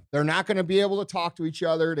 Yeah. They're not going to be able to talk to each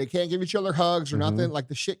other. They can't give each other hugs or nothing like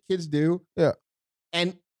the shit kids do. Yeah.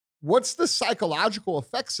 And what's the psychological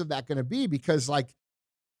effects of that going to be? Because like,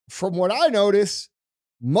 from what I notice,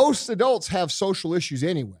 most adults have social issues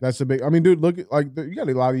anyway. That's a big, I mean, dude, look at like, you got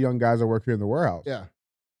a lot of young guys that work here in the warehouse. Yeah.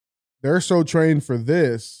 They're so trained for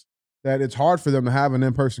this that it's hard for them to have an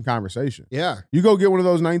in-person conversation. Yeah. You go get one of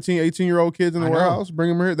those 19, 18-year-old kids in the warehouse, bring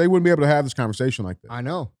them here, they wouldn't be able to have this conversation like this. I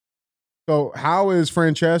know. So how is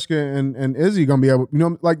Francesca and Izzy going to be able, you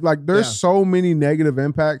know, like there's so many negative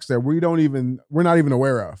impacts that we're not even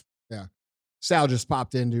aware of. Yeah. Sal just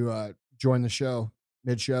popped in to join the show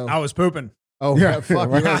mid-show. I was pooping. Oh, yeah.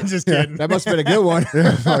 Fuck. I'm just kidding. That must have been a good one.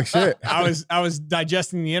 Yeah, like shit. I was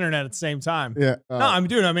digesting the internet at the same time. Yeah. No, I'm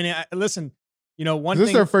doing. I mean, listen, you know, one This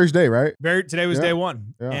thing. is their first day, right? Today was day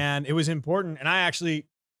one, Yeah. and it was important. And I actually,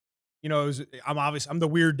 you know, I'm the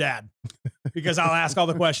weird dad because I'll ask all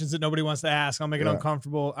the questions that nobody wants to ask. I'll make it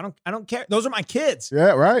uncomfortable. I don't care. Those are my kids.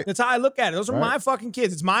 Yeah, right. That's how I look at it. Those are my fucking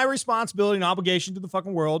kids. It's my responsibility and obligation to the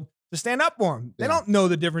fucking world to stand up for them. They don't know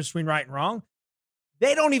the difference between right and wrong.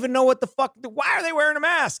 They don't even know what the fuck. Why are they wearing a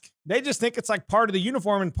mask? They just think it's like part of the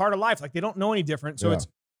uniform and part of life. Like they don't know any different. So it's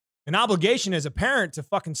an obligation as a parent to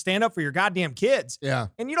fucking stand up for your goddamn kids. Yeah.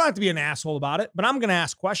 And you don't have to be an asshole about it, but I'm going to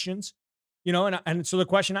ask questions, you know? And so the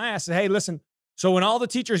question I asked is, hey, listen, so when all the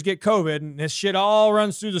teachers get COVID and this shit all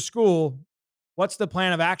runs through the school, what's the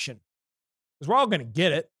plan of action? Because we're all going to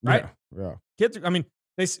get it, right? Yeah. Kids, I mean,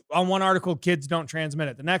 on one article, kids don't transmit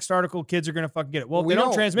it. The next article, kids are going to fucking get it. Well, if they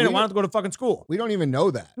don't transmit it, why don't they go to fucking school? We don't even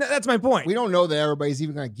know that. That's my point. We don't know that everybody's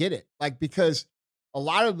even going to get it. Like, because a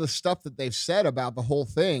lot of the stuff that they've said about the whole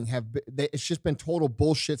thing it's just been total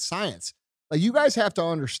bullshit science. Like, you guys have to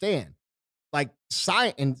understand, like,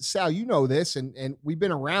 science, and Sal, you know this, and we've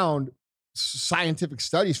been around scientific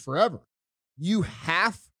studies forever. You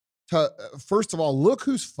have to, first of all, look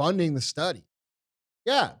who's funding the study.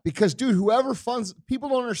 Yeah, because dude, whoever funds, people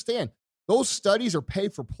don't understand. Those studies are pay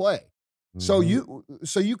for play. Mm-hmm.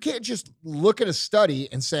 So you can't just look at a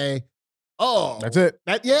study and say, "Oh, that's it."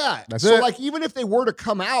 That's it. Like, even if they were to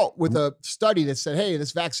come out with a study that said, "Hey,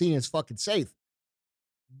 this vaccine is fucking safe,"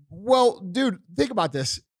 well, dude, think about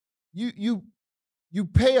this. You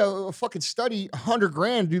pay a fucking study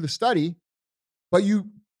 $100,000 to do the study, but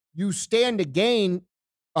you stand to gain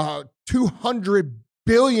 $200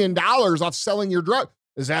 billion off selling your drug.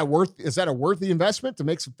 Is that a worthy investment to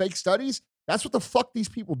make some fake studies? That's what the fuck these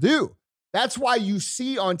people do. That's why you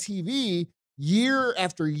see on TV year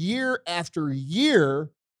after year after year,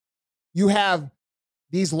 you have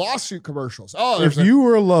these lawsuit commercials. Oh, if you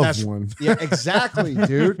were a loved one. Yeah, exactly,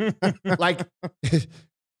 dude. Like,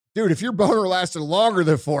 dude, if your boner lasted longer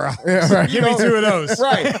than 4 hours, give me 2 of those.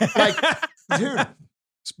 Right. Like, dude.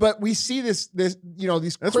 But we see this, these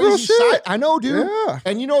That's crazy shit. I know, dude. Yeah.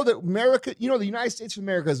 And you know that America, the United States of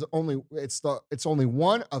America is only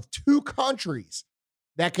one of 2 countries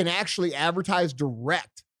that can actually advertise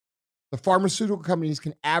direct. The pharmaceutical companies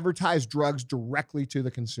can advertise drugs directly to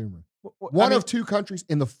the consumer. One of 2 countries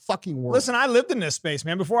in the fucking world. Listen, I lived in this space,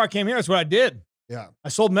 man. Before I came here, that's what I did. Yeah. I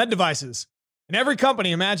sold med devices. And every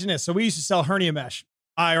company, imagine this. So we used to sell hernia mesh.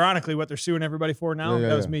 Ironically, what they're suing everybody for now,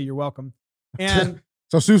 that was me. You're welcome. And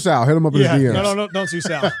so sue Sal, hit him up in his DMs. No, don't sue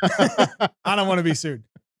Sal. I don't want to be sued.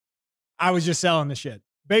 I was just selling the shit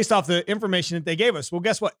based off the information that they gave us. Well,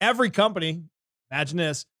 guess what? Every company, imagine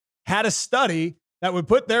this, had a study that would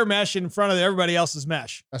put their mesh in front of everybody else's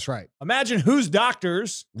mesh. That's right. Imagine whose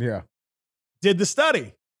doctors did the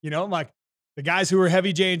study. Like the guys who were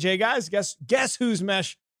heavy J&J guys, guess whose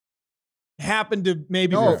mesh happened to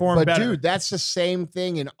maybe perform but better. Dude, that's the same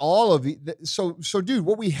thing in all of it. So dude,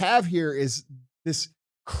 what we have here is this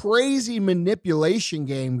crazy manipulation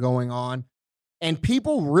game going on, and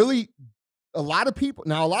a lot of people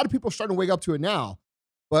are starting to wake up to it now,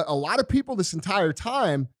 but a lot of people this entire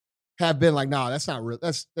time have been like, no, that's not real.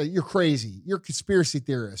 You're crazy. You're a conspiracy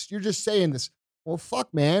theorist. You're just saying this. Well,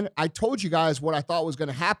 fuck, man. I told you guys what I thought was going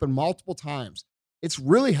to happen multiple times. It's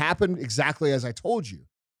really happened exactly as I told you.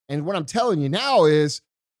 And what I'm telling you now is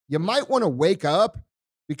you might want to wake up,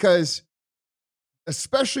 because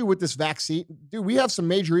especially with this vaccine, dude, we have some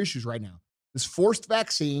major issues right now. This forced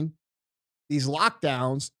vaccine, these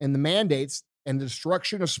lockdowns and the mandates and the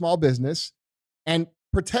destruction of small business and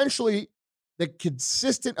potentially the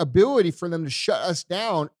consistent ability for them to shut us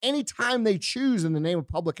down anytime they choose in the name of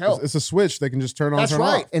public health. It's a switch they can just turn on. That's turn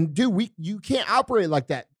right. off. And dude, you can't operate like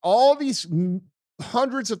that. All these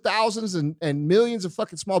hundreds of thousands and millions of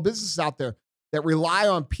fucking small businesses out there that rely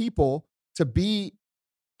on people to be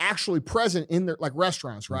actually present in their, like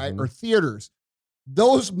restaurants, right? Or theaters.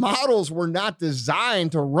 Those models were not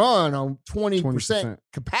designed to run on 20%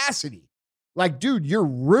 capacity. Like, dude, you're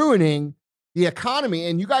ruining the economy,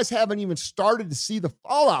 and you guys haven't even started to see the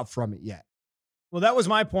fallout from it yet. Well, that was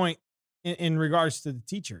my point in regards to the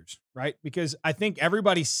teachers, right? Because I think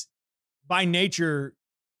everybody's, by nature,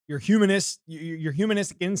 your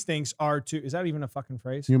humanistic instincts are to, is that even a fucking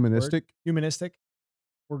phrase? Humanistic? Word? Humanistic?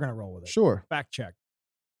 We're going to roll with it. Sure. Fact check.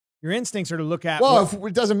 Your instincts are to look at. Well,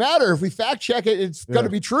 it doesn't matter. If we fact check it, it's going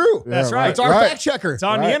to be true. Yeah, that's right. It's our fact checker. It's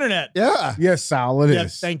on the internet. Yeah. Yes, Sal, it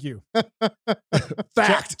is. Thank you.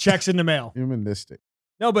 Fact. Checks in the mail. Humanistic.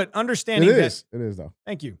 No, but understanding It that. is. It is, though.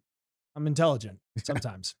 Thank you. I'm intelligent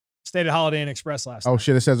sometimes. Stayed at Holiday Inn Express last Oh, night.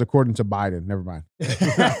 shit. It says according to Biden. Never mind.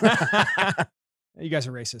 You guys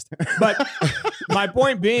are racist. But my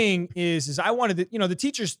point being is I wanted to, the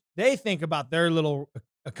teachers, they think about their little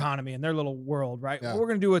economy and their little world, right? Yeah. We're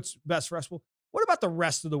going to do what's best for us. Well, what about the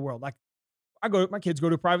rest of the world? Like my kids go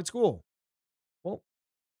to a private school. Well,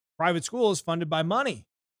 private school is funded by money.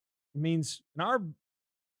 It means our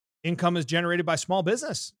income is generated by small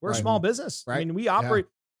business. We're a small business. Right. I mean, we operate,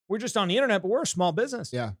 we're just on the internet, but we're a small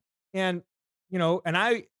business. Yeah. And, and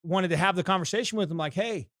I wanted to have the conversation with them like,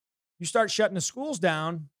 hey, you start shutting the schools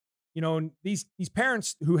down, and these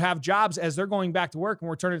parents who have jobs as they're going back to work and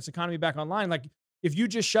we're turning this economy back online. Like if you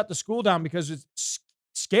just shut the school down because it's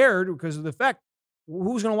scared because of the effect,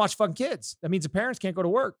 who's going to watch fucking kids? That means the parents can't go to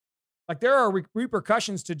work. Like there are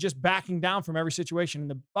repercussions to just backing down from every situation.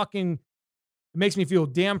 And it makes me feel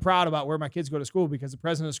damn proud about where my kids go to school because the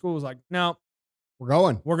president of the school was like, no, We're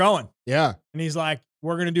going. Yeah. And he's like,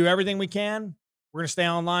 we're going to do everything we can. We're going to stay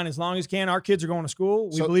online as long as we can. Our kids are going to school.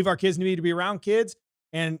 We believe our kids need to be around kids.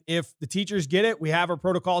 And if the teachers get it, we have our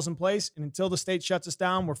protocols in place. And until the state shuts us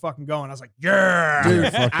down, we're fucking going. I was like, yeah.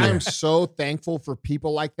 Dude, I'm so thankful for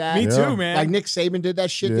people like that. Me too, man. Like Nick Saban did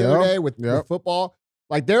that shit the other day with football.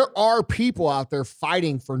 Like there are people out there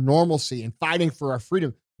fighting for normalcy and fighting for our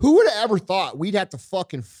freedom. Who would have ever thought we'd have to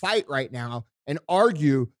fucking fight right now and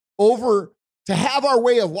argue over to have our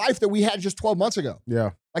way of life that we had just 12 months ago? Yeah.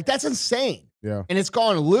 Like that's insane. Yeah. And it's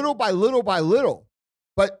gone little by little by little.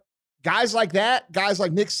 But guys like that, guys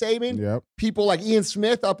like Nick Saban, people like Ian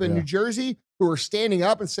Smith up in New Jersey who are standing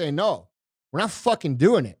up and saying, no, we're not fucking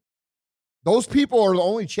doing it. Those people are the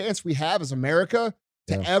only chance we have as America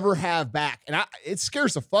to ever have back. And it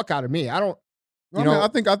scares the fuck out of me. I don't, I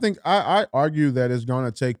think I argue that it's going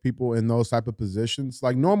to take people in those type of positions,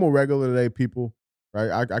 like normal, regular day people,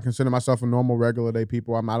 right? I consider myself a normal, regular day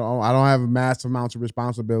people. I don't have massive amounts of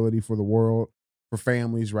responsibility for the world, for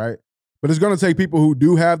families, right? But it's going to take people who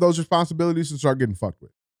do have those responsibilities to start getting fucked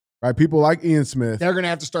with, right? People like Ian Smith. They're going to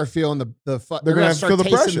have to start feeling they're going to have to feel the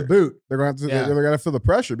pressure. The boot. They're going to feel the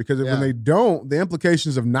pressure because when they don't, the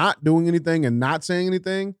implications of not doing anything and not saying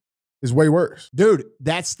anything is way worse. Dude,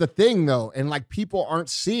 that's the thing though. And like people aren't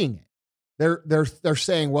seeing it. They're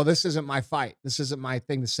saying, well, this isn't my fight. This isn't my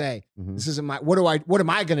thing to say. Mm-hmm. This isn't what am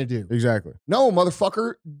I going to do? Exactly. No,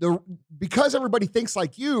 motherfucker. Because everybody thinks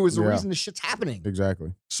like you is the reason this shit's happening.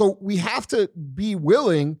 Exactly. So we have to be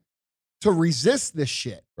willing to resist this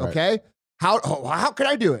shit. Okay. How can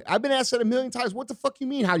I do it? I've been asked that a million times. What the fuck you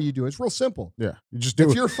mean? How do you do it? It's real simple. Yeah. You just do it.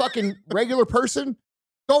 If you're a fucking regular person,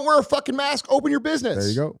 don't wear a fucking mask. Open your business. There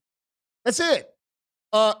you go. That's it.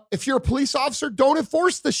 If you're a police officer, don't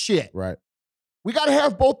enforce the shit. Right. We got to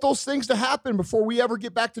have both those things to happen before we ever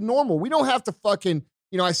get back to normal. We don't have to fucking,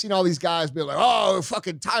 I've seen all these guys be like, oh,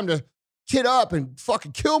 fucking time to kid up and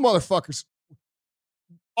fucking kill motherfuckers.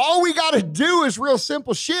 All we got to do is real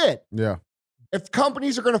simple shit. Yeah. If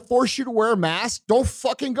companies are going to force you to wear a mask, don't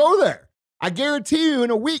fucking go there. I guarantee you in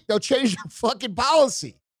a week, they'll change their fucking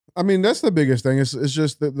policy. I mean, that's the biggest thing. It's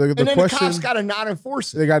just the and then question. The cops got to not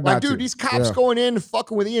enforce it. They got like, not dude, to. These cops going in and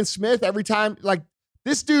fucking with Ian Smith every time. Like,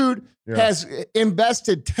 this dude has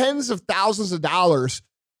invested tens of thousands of dollars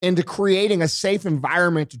into creating a safe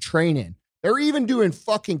environment to train in. They're even doing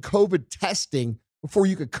fucking COVID testing before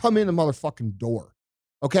you could come in the motherfucking door.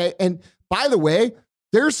 Okay. And by the way,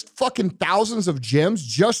 there's fucking thousands of gyms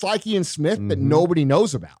just like Ian Smith that nobody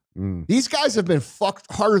knows about. These guys have been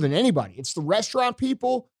fucked harder than anybody. It's the restaurant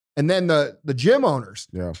people and then the gym owners.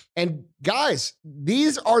 Yeah. And guys,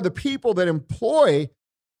 these are the people that employ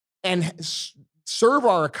and serve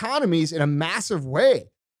our economies in a massive way.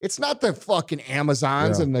 It's not the fucking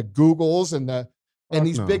Amazons and the Googles and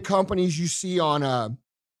these big companies you see on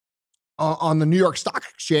the New York Stock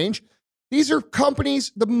Exchange. These are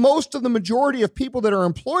companies, the majority of people that are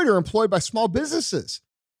employed by small businesses.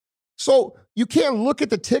 So you can't look at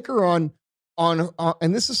the ticker on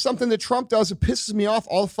and this is something that Trump does. It pisses me off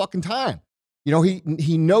all the fucking time. You know,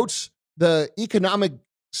 he notes the economic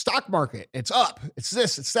stock market. It's up. It's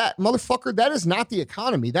this. It's that. Motherfucker, that is not the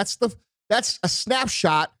economy. That's a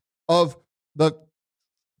snapshot of the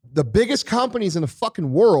biggest companies in the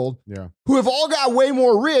fucking world who have all got way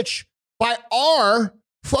more rich by our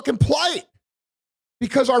fucking plight.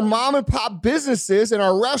 Because our mom and pop businesses and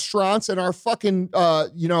our restaurants and our fucking,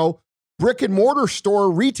 brick and mortar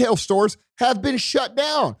retail stores have been shut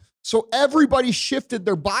down. So everybody shifted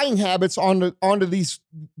their buying habits onto these.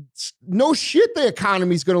 No shit, the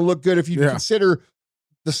economy is going to look good if you consider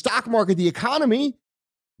the stock market the economy.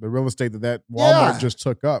 The real estate that Walmart just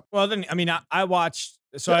took up. Well, then, I mean, I watched.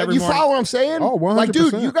 So every you morning, follow what I'm saying? Oh, 100%. Like,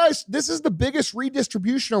 dude, you guys, this is the biggest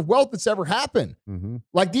redistribution of wealth that's ever happened. Mm-hmm.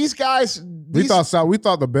 Like these guys. We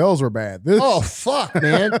thought the Bells were bad. Oh, fuck,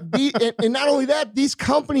 man. And not only that, these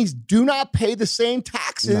companies do not pay the same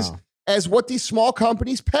taxes as what these small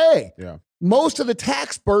companies pay. Yeah. Most of the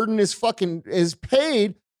tax burden is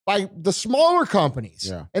paid by the smaller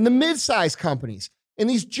companies and the mid-sized companies. And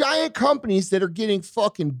these giant companies that are getting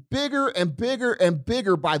fucking bigger and bigger and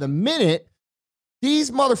bigger by the minute,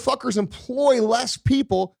 these motherfuckers employ less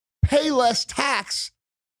people, pay less tax.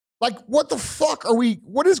 Like, what the fuck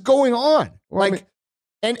what is going on? Well, like,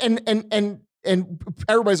 and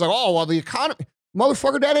everybody's like, oh, well, the economy,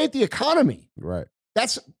 motherfucker, that ain't the economy. Right.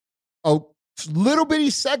 That's a little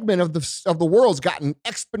bitty segment of the world's gotten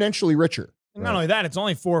exponentially richer. And not only that, it's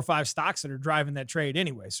only 4 or 5 stocks that are driving that trade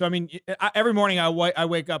anyway. So, I mean, every morning I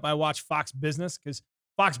wake up, I watch Fox Business because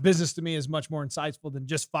Fox Business to me is much more insightful than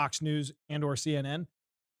just Fox News and or CNN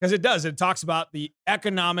because it talks about the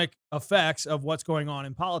economic effects of what's going on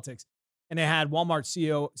in politics. And they had Walmart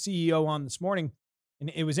CEO on this morning,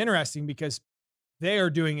 and it was interesting because they are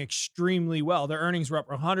doing extremely well. Their earnings were up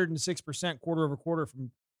 106% quarter over quarter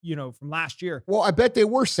from last year. Well, I bet they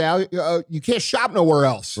were, Sal. You can't shop nowhere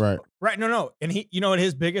else. Right. Right. No. And he, what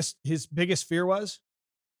his biggest fear was?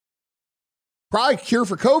 Probably cure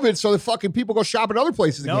for COVID so the fucking people go shop at other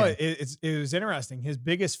places again. No, it was interesting. His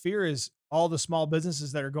biggest fear is all the small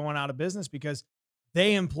businesses that are going out of business because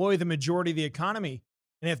they employ the majority of the economy.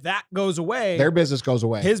 And if that goes away, their business goes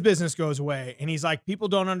away. His business goes away. And he's like, people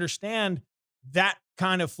don't understand that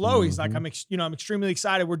kind of flow. Mm-hmm. He's like, I'm extremely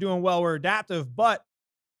excited. We're doing well. We're adaptive, but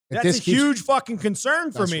that's a huge fucking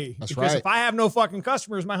concern for me because if I have no fucking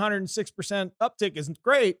customers, my 106% uptick isn't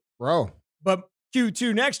great, bro. But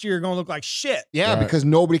Q2 next year are going to look like shit. Yeah, because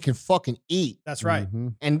nobody can fucking eat. That's right.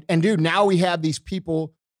 Mm-hmm. And dude, now we have these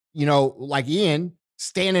people, like Ian,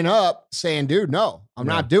 standing up saying, dude, no, I'm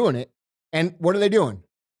not doing it. And what are they doing?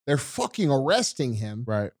 They're fucking arresting him.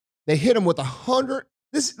 Right. They hit him with 100.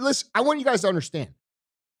 Listen, I want you guys to understand.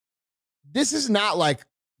 This is not like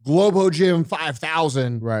Globo Gym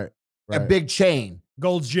 5000. Right. A big chain.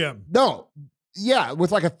 Gold's Gym. No. Yeah,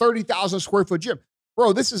 with like a 30,000 square foot gym.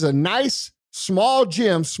 Bro, this is a nice, small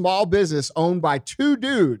gym, small business owned by 2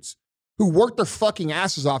 dudes who work their fucking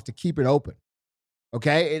asses off to keep it open.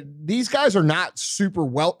 Okay? These guys are not super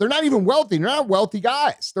wealthy. They're not even wealthy. They're not wealthy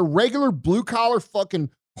guys. They're regular blue-collar fucking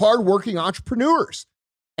hardworking entrepreneurs.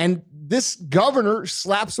 And this governor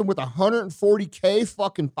slaps them with $140K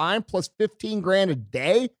fucking fine plus $15,000 a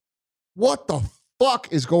day. What the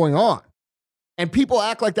fuck is going on? And people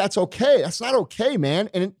act like that's okay. That's not okay, man.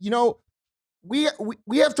 And we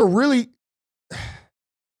have to really,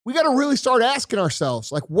 we got to really start asking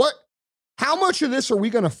ourselves, like, how much of this are we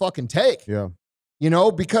going to fucking take? Yeah.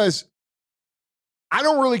 Because I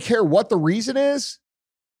don't really care what the reason is.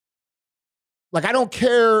 Like, I don't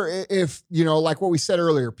care if, like what we said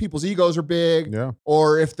earlier, people's egos are big,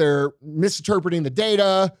 or if they're misinterpreting the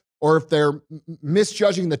data, or if they're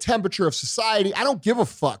misjudging the temperature of society. I don't give a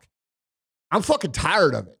fuck. I'm fucking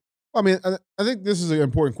tired of it. I mean, I think this is an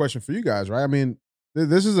important question for you guys, right? I mean,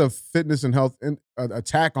 this is a fitness and health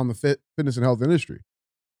attack on the fitness and health industry,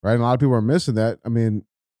 right? And a lot of people are missing that. I mean,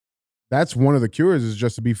 that's one of the cures is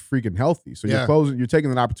just to be freaking healthy. So you're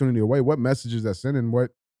taking an opportunity away. What message is that sending?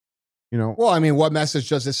 Well, I mean, what message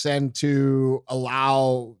does it send to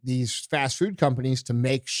allow these fast food companies to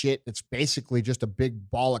make shit that's basically just a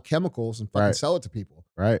big ball of chemicals and fucking sell it to people?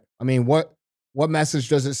 Right. I mean, what message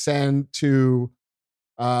does it send to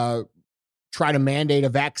try to mandate a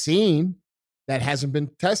vaccine that hasn't been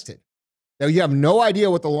tested, Now, you have no idea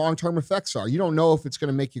what the long-term effects are. You don't know if it's going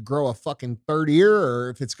to make you grow a fucking third ear or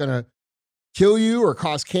if it's going to kill you or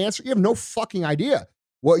cause cancer. You have no fucking idea.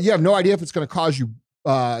 Well, you have no idea if it's going to cause you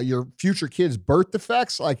your future kids' birth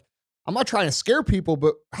defects. Like, I'm not trying to scare people,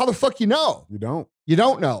 but how the fuck you know? You don't. You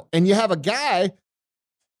don't know. And you have a guy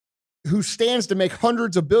who stands to make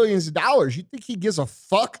hundreds of billions of dollars. You think he gives a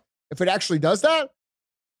fuck if it actually does that?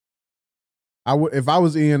 I would, if I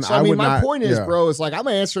was Ian. So, I mean, my point is, bro, is like I'm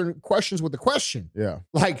answering questions with a question. Yeah.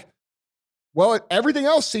 Like, well, everything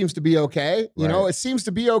else seems to be okay. You know, it seems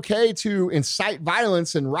to be okay to incite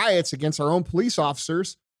violence and riots against our own police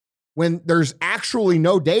officers when there's actually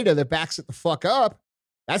no data that backs it the fuck up.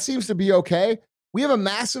 That seems to be okay. We have a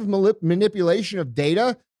massive manipulation of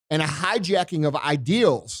data and a hijacking of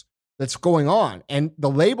ideals that's going on. And the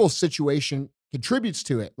label situation contributes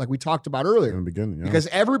to it, like we talked about earlier. In the beginning, yeah. Because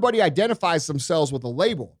everybody identifies themselves with a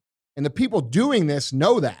label. And the people doing this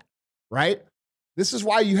know that, right? This is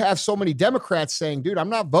why you have so many Democrats saying, dude, I'm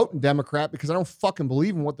not voting Democrat because I don't fucking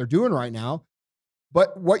believe in what they're doing right now.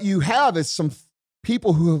 But what you have is some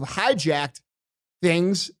people who have hijacked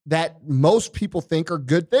things that most people think are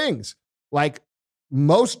good things. Like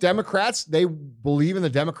most Democrats, they believe in the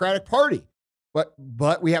Democratic Party.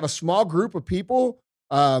 But we have a small group of people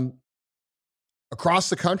across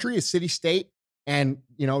the country, a city, state, and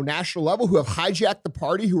national level who have hijacked the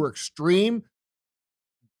party, who are extreme,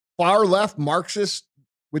 far left Marxists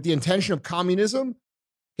with the intention of communism.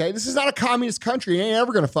 Okay, this is not a communist country. It ain't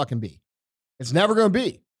ever gonna fucking be. It's never gonna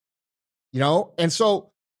be. And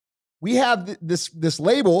so we have this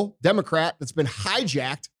label, Democrat, that's been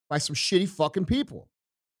hijacked by some shitty fucking people.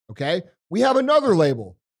 Okay, we have another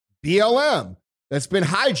label, BLM, that's been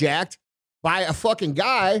hijacked by a fucking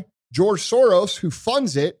guy, George Soros, who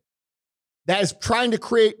funds it, that is trying to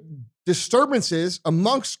create disturbances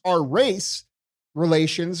amongst our race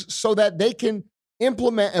relations so that they can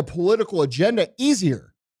implement a political agenda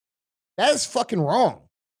easier. That is fucking wrong.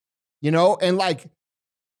 And like,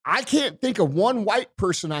 I can't think of one white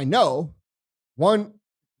person I know, one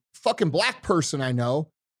fucking black person I know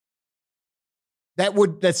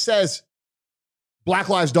that says Black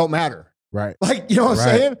lives don't matter. Right. Like, you know what I'm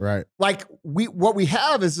saying? Right. Like what we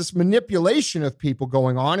have is this manipulation of people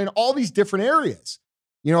going on in all these different areas,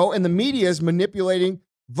 and the media is manipulating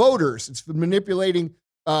voters. It's manipulating,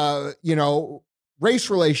 race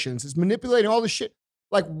relations. It's manipulating all this shit.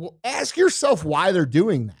 Like, ask yourself why they're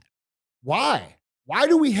doing that. Why? Why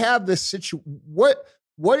do we have this situation?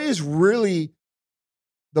 What is really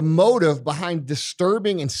the motive behind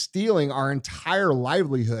disturbing and stealing our entire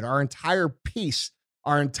livelihood, our entire peace,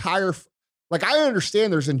 our entire... Like, I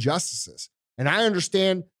understand there's injustices, and I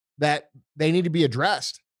understand that they need to be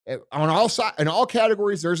addressed. On all sides, in all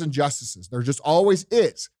categories, there's injustices. There just always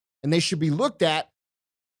is. And they should be looked at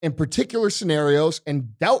in particular scenarios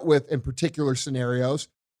and dealt with in particular scenarios.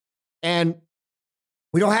 And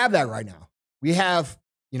we don't have that right now. We have,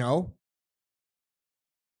 dude,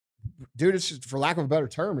 it's just, for lack of a better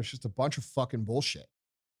term, it's just a bunch of fucking bullshit.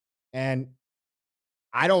 And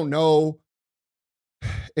I don't know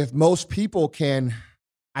if most people can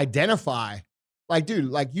identify, like, dude,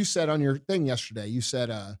 like you said on your thing yesterday, you said,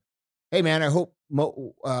 hey man, I hope,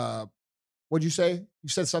 what'd you say? You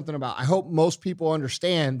said something about, I hope most people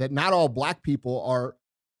understand that not all black people are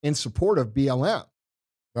in support of BLM.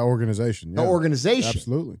 The organization. The organization.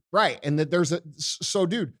 Absolutely. Right. And that so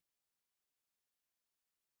dude,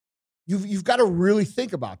 you've got to really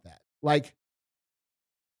think about that. Like,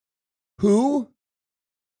 who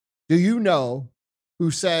do you know who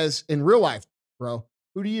says in real life, bro,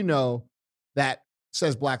 who do you know that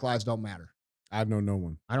says Black lives don't matter? I know no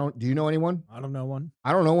one. Do you know anyone? I don't know one.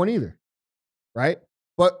 I don't know one either. Right.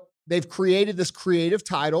 But they've created this creative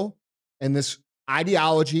title and this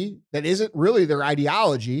ideology that isn't really their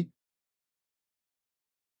ideology.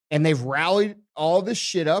 And they've rallied all this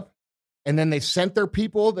shit up. And then they've sent their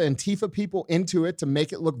people, the Antifa people, into it to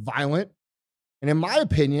make it look violent. And in my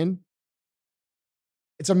opinion,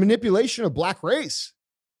 it's a manipulation of black race.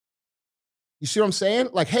 You see what I'm saying?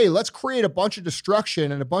 Like, hey, let's create a bunch of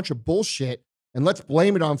destruction and a bunch of bullshit and let's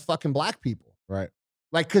blame it on fucking black people. Right.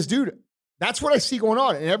 Like, because, dude, that's what I see going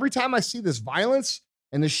on. And every time I see this violence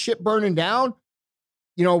and this shit burning down,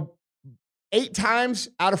 8 times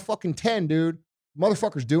out of fucking 10, dude,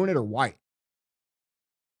 motherfuckers doing it are white.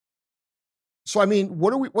 So, I mean,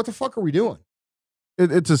 what the fuck are we doing?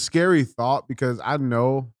 It's a scary thought because I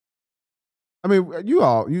know, I mean,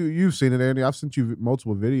 you've seen it, Andy. I've sent you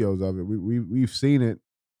multiple videos of it. We've seen it.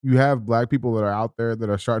 You have black people that are out there that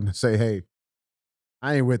are starting to say, hey,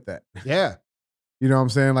 I ain't with that. Yeah. You know what I'm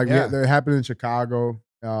saying? Like, Yeah. It happened in Chicago.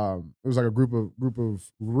 it was like a group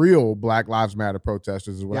of real Black Lives Matter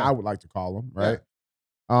protesters is what I would like to call them, right?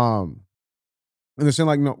 And they're saying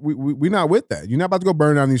like, no, we're not with that. You're not about to go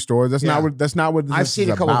burn down these stores. That's not what. That's not what. I've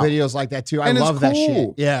seen a couple videos like that too. I love that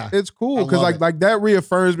shit. Yeah, it's cool because like that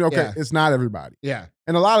reaffirms me. Okay, it's not everybody. Yeah,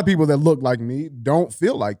 and a lot of people that look like me don't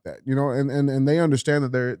feel like that. You know, and they understand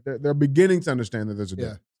that they're beginning to understand that there's a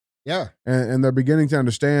difference. Yeah, and they're beginning to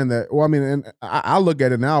understand that. Well, I mean, and I look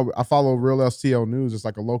at it now. I follow Real STL News. It's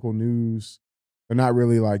like a local news. They're not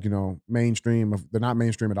really like mainstream. They're not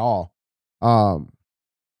mainstream at all.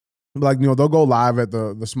 Like, they'll go live at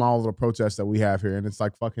the small little protest that we have here, and it's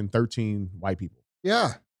like fucking 13 white people.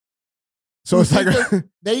 Yeah. So it's like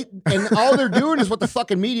and all they're doing is what the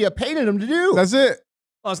fucking media painted them to do. That's it.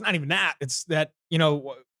 Well, it's not even that. It's that,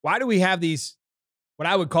 why do we have these, what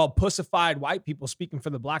I would call pussified white people speaking for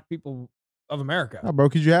the Black people of America? No, bro,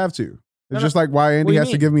 because you have to. It's just like why Andy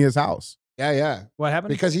has to give me his house. Yeah. What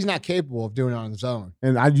happened? Because he's not capable of doing it on his own.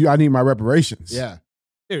 And I need my reparations. Yeah.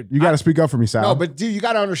 Dude, you got to speak up for me, Sal. No, but dude, you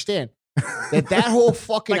got to understand that whole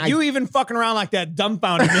fucking like you even fucking around like that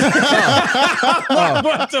dumbfounded me.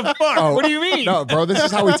 What the fuck? What do you mean? No, bro, this is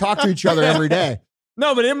how we talk to each other every day.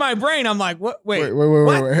 No, but in my brain, I'm like, what? Wait. Wait.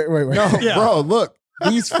 No, bro, look,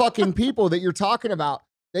 these fucking people that you're talking about,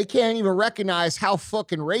 they can't even recognize how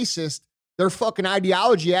fucking racist their fucking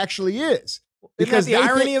ideology actually is. Because the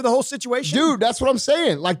irony of the whole situation, dude, that's what I'm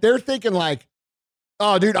saying. Like they're thinking like,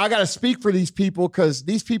 oh, dude, I got to speak for these people because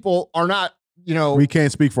these people are not, we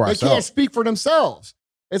can't speak for ourselves. They can't speak for themselves.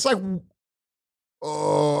 It's like,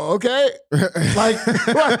 oh, okay. Like,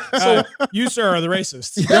 so you, sir, are the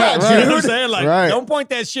racist. Yeah, dude. You know what I'm saying? Like, don't point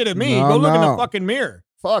that shit at me. Go look in the fucking mirror.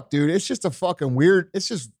 Fuck, dude. It's just a fucking weird. It's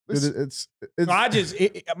just,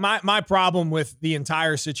 my problem with the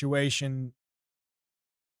entire situation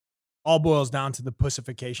all boils down to the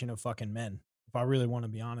pussification of fucking men. If I really want to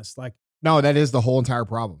be honest, like, no, that is the whole entire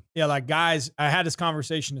problem. Yeah, like guys, I had this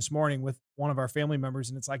conversation this morning with one of our family members,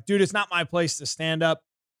 and it's like, dude, it's not my place to stand up.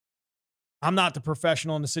 I'm not the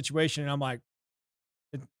professional in the situation. And I'm like,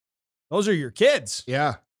 those are your kids.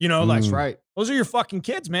 Yeah. Like, that's right. Those are your fucking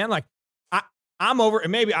kids, man. Like, I'm over,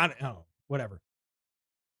 and maybe I don't know, whatever.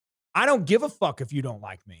 I don't give a fuck if you don't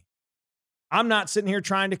like me. I'm not sitting here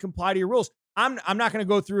trying to comply to your rules. I'm not going to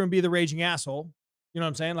go through and be the raging asshole. You know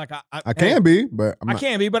what I'm saying? Like I can be, but I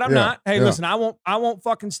can be, but I'm not. Hey, listen, I won't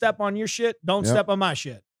fucking step on your shit. Don't step on my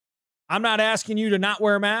shit. I'm not asking you to not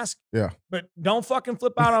wear a mask. Yeah. But don't fucking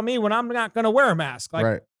flip out on me when I'm not going to wear a mask.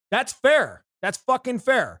 Like that's fair. That's fucking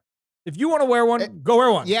fair. If you want to wear one, go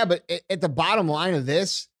wear one. Yeah, but at the bottom line of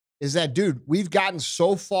this is that, dude, we've gotten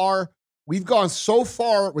so far. We've gone so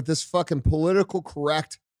far with this fucking political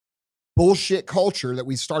correct bullshit culture that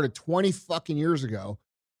we started 20 fucking years ago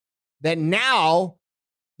that now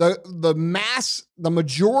the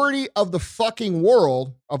majority of the fucking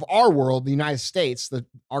world, of our world, the United States,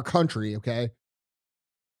 our country, okay,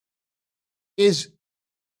 is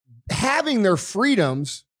having their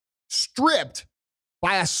freedoms stripped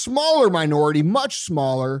by a smaller minority, much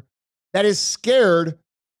smaller, that is scared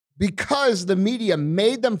because the media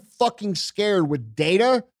made them fucking scared with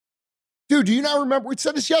data. Dude, do you not remember? We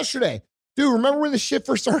said this yesterday. Dude, remember when the shit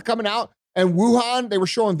first started coming out? And Wuhan, they were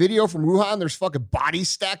showing video from Wuhan. There's fucking bodies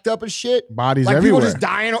stacked up and shit. Bodies everywhere. People just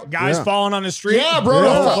dying. Guys falling on the street. Yeah, bro.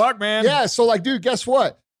 Yeah. Fuck, man. Yeah, so like, dude, guess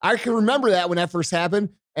what? I can remember that when that first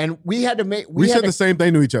happened. And we had to make... We said the same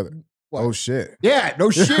thing to each other. What? Oh, shit. Yeah,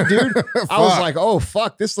 no shit, dude. I was like, oh,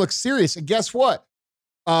 fuck, this looks serious. And guess what?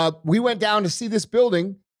 We went down to see this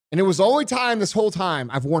building, and it was the only time this whole time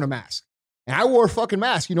I've worn a mask. And I wore a fucking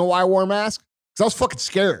mask. You know why I wore a mask? Because I was fucking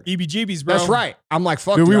scared. EBGBs, bro. That's right. I'm like,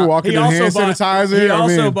 fuck. Dude, we were walking in hand sanitizer. He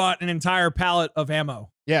also bought an entire pallet of ammo.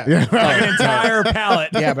 Yeah. Like an entire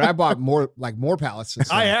pallet. Yeah, but I bought more pallets.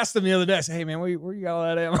 I asked him the other day, I said, hey, man, where you got all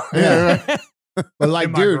that ammo? Yeah. But like,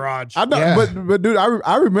 in my dude, garage. I know, but dude,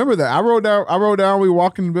 I remember that. I wrote down. We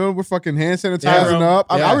walked in the building with fucking hand sanitizing up.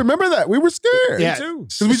 I remember that. We were scared. Yeah, too.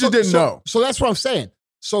 Because we just didn't know. So that's what I'm saying.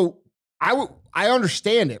 So I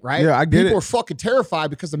understand it, right? Yeah, I get it. People are fucking terrified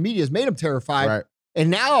because the media has made them terrified. Right. And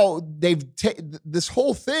now this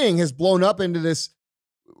whole thing has blown up into this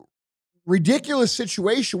ridiculous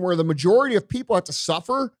situation where the majority of people have to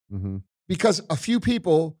suffer because a few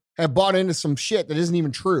people have bought into some shit that isn't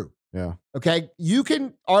even true. Yeah. Okay. You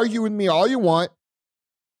can argue with me all you want.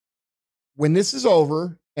 When this is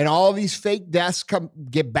over and all these fake deaths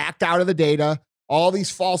get backed out of the data, all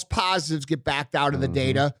these false positives get backed out of the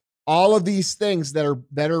data, all of these things that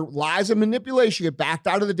are lies and manipulation get backed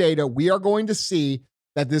out of the data, we are going to see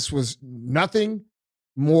that this was nothing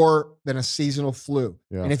more than a seasonal flu.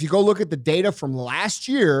 Yeah. And if you go look at the data from last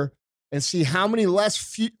year, and see how many less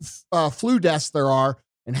flu deaths there are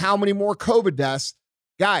and how many more COVID deaths.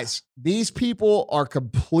 Guys, these people are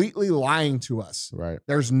completely lying to us. Right.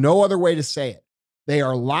 There's no other way to say it. They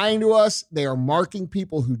are lying to us. They are marking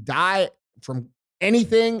people who die from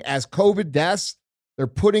anything as COVID deaths. They're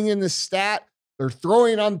putting in this stat. They're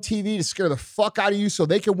throwing it on TV to scare the fuck out of you so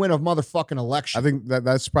they can win a motherfucking election. I think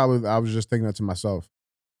that's probably, I was just thinking that to myself.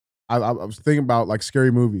 I was thinking about like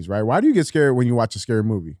scary movies, right? Why do you get scared when you watch a scary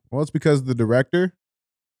movie? Well, it's because the director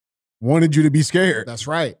wanted you to be scared. That's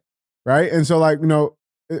right. Right. And so like,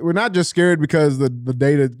 we're not just scared because the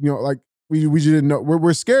data, like we didn't know.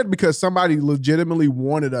 We're scared because somebody legitimately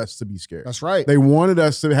wanted us to be scared. That's right. They wanted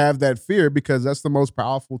us to have that fear because that's the most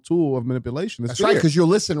powerful tool of manipulation. That's right. Because you'll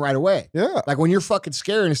listen right away. Yeah. Like when you're fucking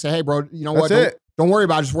scared and you say, hey, bro, you know That's what? it. Don't worry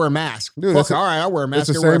about it. Just wear a mask. Dude, Fuck, all right, I'll wear a mask.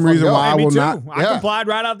 It's the same reason why I will not. I complied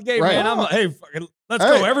right out the gate, Right. man. I'm like, hey, fucking, let's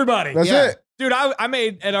go, everybody. That's it. Dude, I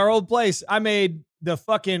made, at our old place, I made the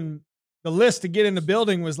list to get in the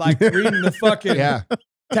building was like reading the fucking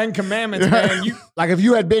 10 Commandments, man. Like if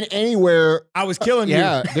you had been anywhere, I was killing you.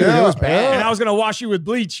 dude, it was bad. And I was going to wash you with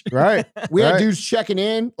bleach. Right. We had dudes checking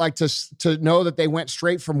in, like to know that they went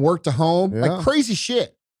straight from work to home, Yeah. like crazy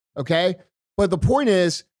shit. Okay. But the point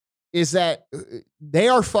is that they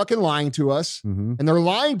are fucking lying to us, Mm-hmm. and they're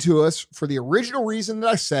lying to us for the original reason that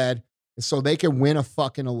I said, is so they can win a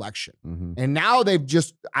fucking election. Mm-hmm. And now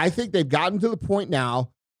I think they've gotten to the point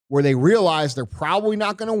now where they realize they're probably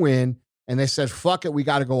not going to win. And they said, fuck it, we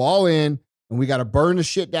got to go all in and we got to burn the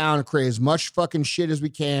shit down and create as much fucking shit as we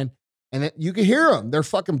can. And then you can hear them. They're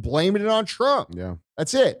fucking blaming it on Trump. Yeah.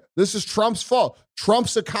 That's it. This is Trump's fault.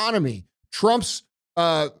 Trump's economy, Trump's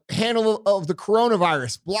handle of the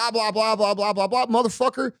coronavirus, blah, blah, blah, blah, blah, blah, blah.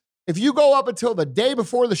 Motherfucker, if you go up until the day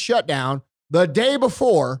before the shutdown, the day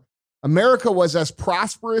before, America was as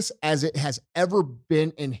prosperous as it has ever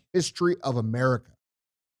been in history of America.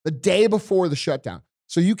 The day before the shutdown.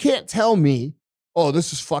 So you can't tell me, oh,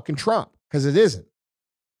 this is fucking Trump, because it isn't.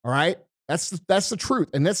 All right? That's the truth.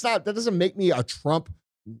 And that doesn't make me a Trump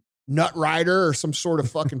nut rider or some sort of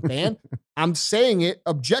fucking fan. I'm saying it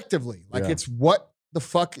objectively. Like it's what the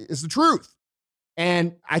fuck is the truth.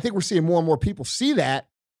 And I think we're seeing more and more people see that.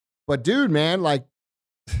 But dude, man, like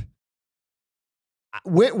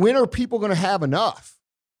when are people going to have enough?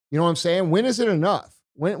 You know what I'm saying? When is it enough?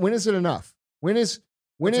 When is it enough? It's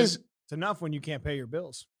enough when you can't pay your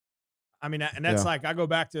bills. I mean, and that's like, I go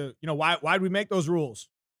back to, why did we make those rules?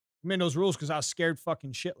 We made those rules because I was scared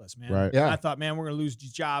fucking shitless, man. Right. Yeah. I thought, man, we're going to lose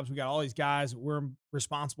these jobs. We got all these guys that we're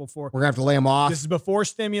responsible for. We're going to have to lay them off. This is before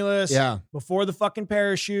stimulus. Yeah. Before the fucking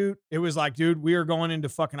parachute. It was like, dude, we are going into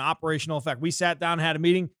fucking operational effect. We sat down and had a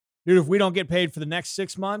meeting. Dude, if we don't get paid for the next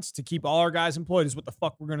 6 months to keep all our guys employed, is what the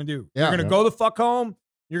fuck we're going to do. Yeah. We're going to go the fuck home.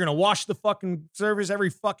 You're going to wash the fucking servers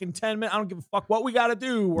every fucking 10 minutes. I don't give a fuck what we got to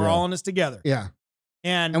do. We're all in this together. Yeah.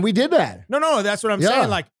 And we did that. No, that's what I'm saying.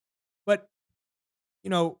 Like, but,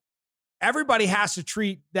 everybody has to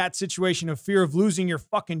treat that situation of fear of losing your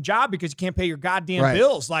fucking job because you can't pay your goddamn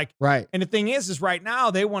bills. Like, right. And the thing is right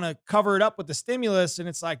now they want to cover it up with the stimulus, and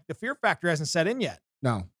it's like the fear factor hasn't set in yet.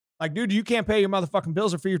 No. Like, dude, you can't pay your motherfucking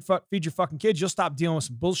bills or feed your fucking kids. You'll stop dealing with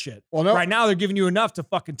some bullshit. Well, no. Right now they're giving you enough to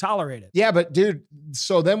fucking tolerate it. Yeah, but dude,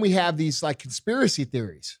 so then we have these like conspiracy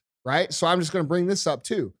theories, right? So I'm just going to bring this up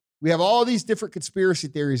too. We have all these different conspiracy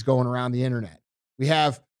theories going around the internet. We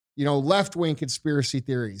have, left-wing conspiracy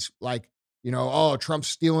theories like, oh, Trump's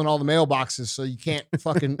stealing all the mailboxes, so you can't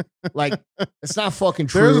fucking like, it's not fucking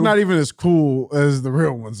true. Theirs are not even as cool as the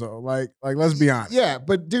real ones though. Like let's be honest. Yeah,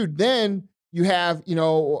 but dude, then you have,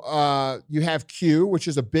 you have Q, which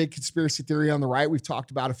is a big conspiracy theory on the right. We've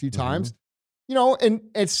talked about a few times, and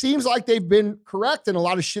it seems like they've been correct in a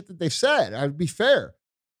lot of shit that they've said. I'd be fair.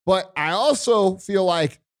 But I also feel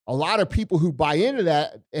like a lot of people who buy into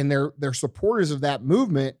that and they're supporters of that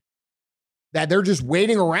movement, that they're just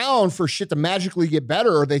waiting around for shit to magically get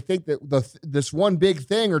better, or they think that this one big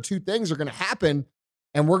thing or two things are going to happen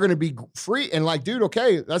and we're going to be free. And like, dude,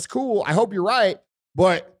 okay, that's cool. I hope you're right.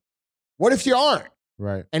 But what if you aren't?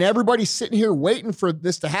 Right. And everybody's sitting here waiting for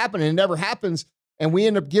this to happen and it never happens. And we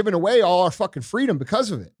end up giving away all our fucking freedom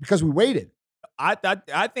because of it, because we waited.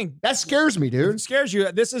 I think that scares me, dude. It scares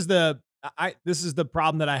you. This is the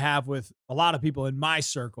problem that I have with a lot of people in my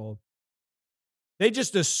circle. They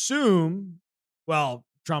just assume, well,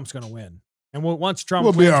 Trump's going to win. And once Trump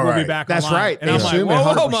wins, we'll be back That's online. right. And They I'm like, assume it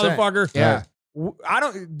whoa, 100%. motherfucker.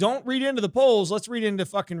 Yeah. Don't read into the polls. Let's read into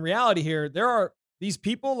fucking reality here. There are these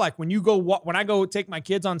people, like when I go take my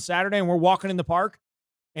kids on Saturday and we're walking in the park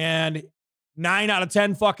and 9 out of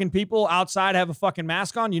 10 fucking people outside have a fucking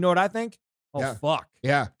mask on. You know what I think? Oh, Yeah. fuck.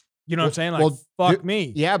 Yeah. You know what I'm saying? Like, well, fuck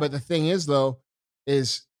me. Yeah, but the thing is, though,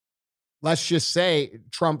 is let's just say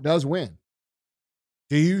Trump does win.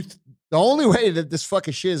 The only way that this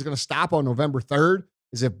fucking shit is going to stop on November 3rd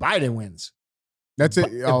is if Biden wins. That's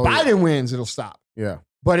it. If Biden wins, it'll stop. Yeah.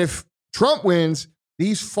 But if Trump wins,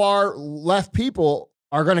 these far left people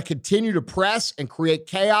are going to continue to press and create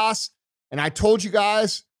chaos. And I told you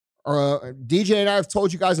guys, DJ and I have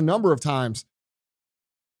told you guys a number of times,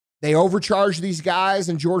 they overcharged these guys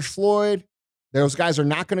and George Floyd. Those guys are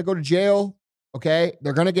not going to go to jail. Okay.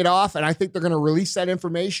 They're going to get off. And I think they're going to release that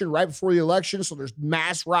information right before the election. So there's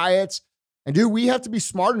mass riots. And dude, we have to be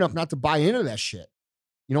smart enough not to buy into that shit.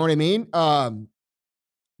 You know what I mean?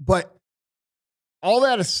 But all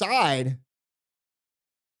that aside,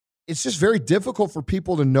 it's just very difficult for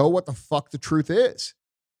people to know what the fuck the truth is.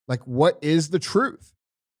 Like, what is the truth?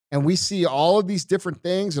 And we see all of these different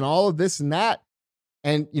things and all of this and that.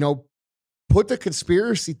 And, you know, put the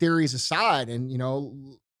conspiracy theories aside and, you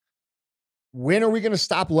know, when are we going to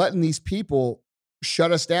stop letting these people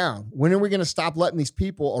shut us down? When are we going to stop letting these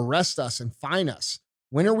people arrest us and fine us?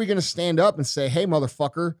 When are we going to stand up and say, hey,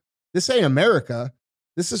 motherfucker, this ain't America.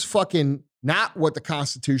 This is fucking not what the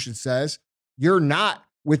Constitution says. You're not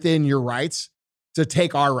within your rights to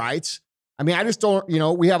take our rights. I mean, I just don't, you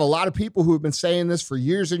know, we have a lot of people who have been saying this for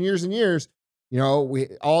years and years and years. You know,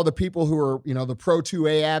 all the people who are, you know, the pro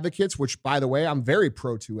 2A advocates, which by the way, I'm very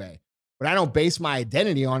pro 2A, but I don't base my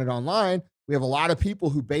identity on it online. We have a lot of people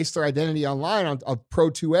who base their identity online on pro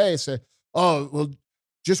 2A and say, oh, well,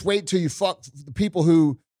 just wait till you fuck the people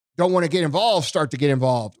who don't want to get involved start to get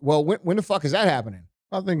involved. Well, when the fuck is that happening?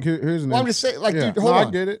 I think here's I'm just saying, like, dude, hold on.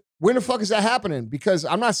 I get it. When the fuck is that happening? Because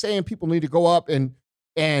I'm not saying people need to go up and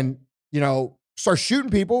you know, start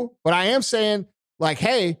shooting people, but I am saying, like,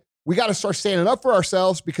 hey, we got to start standing up for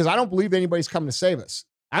ourselves because I don't believe anybody's coming to save us.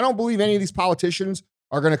 I don't believe any of these politicians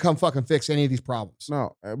are going to come fucking fix any of these problems.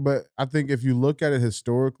 No, but I think if you look at it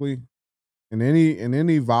historically, in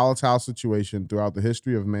any volatile situation throughout the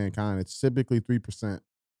history of mankind, it's typically 3%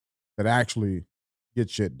 that actually get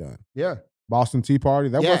shit done. Yeah. Boston Tea Party,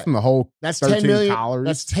 that wasn't the whole that's 13 10 million, calories.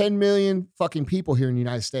 That's 10 million fucking people here in the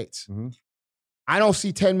United States. Mm-hmm. I don't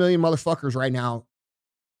see 10 million motherfuckers right now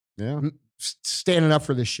standing up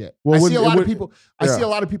for this shit. Well, I see a lot of people. I see a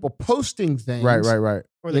lot of people posting things. Right.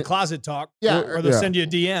 Or the closet talk. Yeah. Or they'll send you a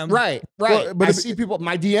DM. Right. Well, but I see people,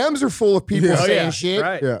 my DMs are full of people saying shit.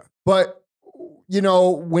 Right. Yeah. But, you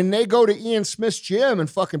know, when they go to Ian Smith's gym and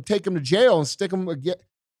fucking take him to jail and stick him again,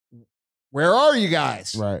 where are you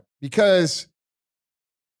guys? Right. Because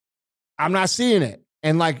I'm not seeing it.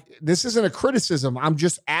 And like, this isn't a criticism. I'm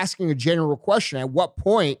just asking a general question. At what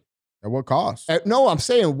point? At what cost? No, I'm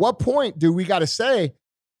saying, what point do we got to say,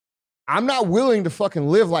 I'm not willing to fucking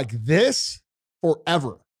live like this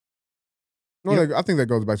forever? No, I think that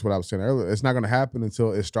goes back to what I was saying earlier. It's not going to happen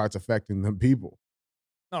until it starts affecting the people.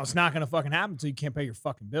 No, it's not going to fucking happen until you can't pay your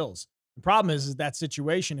fucking bills. The problem is that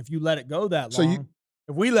situation, if you let it go that long,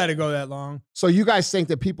 if we let it go that long. So you guys think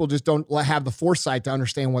that people just don't have the foresight to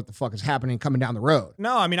understand what the fuck is happening coming down the road?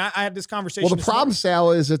 No, I mean, I had this conversation. Well, the problem,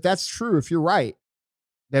 Sal, is that that's true. If you're right,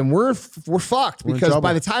 then we're fucked because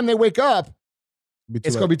by the time they wake up,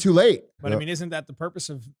 it's going to be too late. But I mean, isn't that the purpose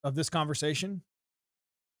of this conversation?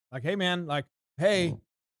 Like, hey, man, like, hey,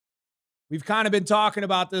 we've kind of been talking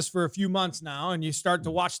about this for a few months now, and you start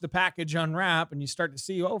to watch the package unwrap and you start to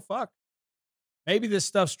see, oh, fuck, maybe this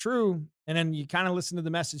stuff's true. And then you kind of listen to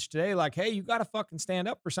the message today, like, hey, you got to fucking stand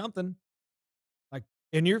up for something. Like,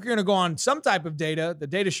 and you're going to go on some type of data. The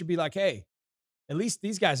data should be like, hey, at least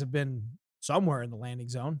these guys have been somewhere in the landing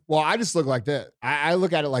zone. Well, I just look like that. I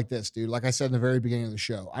look at it like this, dude. Like I said in the very beginning of the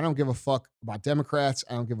show, I don't give a fuck about Democrats.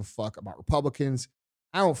 I don't give a fuck about Republicans.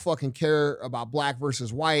 I don't fucking care about black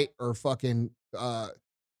versus white or fucking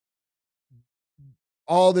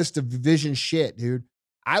all this division shit, dude.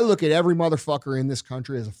 I look at every motherfucker in this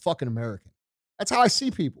country as a fucking American. That's how I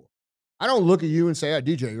see people. I don't look at you and say, hey,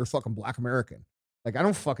 DJ, you're a fucking black American. Like, I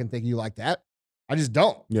don't fucking think you like that. I just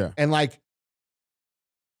don't. Yeah. And like,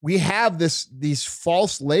 we have these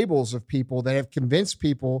false labels of people that have convinced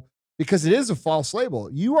people, because it is a false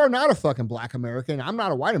label. You are not a fucking black American. I'm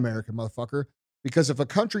not a white American, motherfucker. Because if a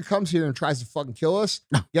country comes here and tries to fucking kill us,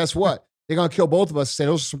 guess what? They're going to kill both of us and say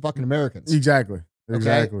those are some fucking Americans. Exactly. Okay?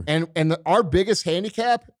 Exactly. And our biggest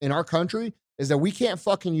handicap in our country is that we can't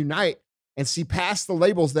fucking unite and see past the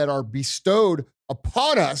labels that are bestowed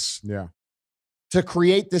upon us to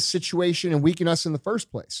create this situation and weaken us in the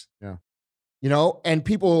first place. Yeah. You know, and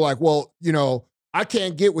people are like, well, you know, I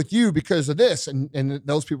can't get with you because of this. And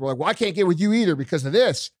those people are like, well, I can't get with you either because of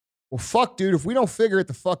this. Well, fuck, dude, if we don't figure it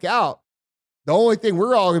the fuck out, the only thing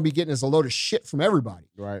we're all going to be getting is a load of shit from everybody.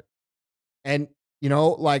 Right. And, you know,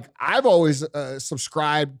 like I've always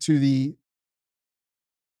subscribed to the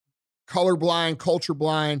colorblind, culture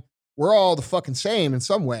blind. We're all the fucking same in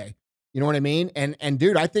some way. You know what I mean? And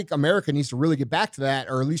dude, I think America needs to really get back to that,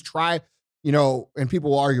 or at least try, you know, and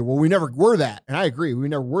people will argue, well, we never were that. And I agree, we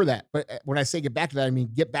never were that. But when I say get back to that, I mean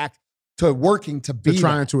get back to working to be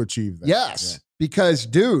trying that. to achieve that. Yes. Yeah. Because,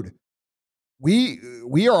 dude,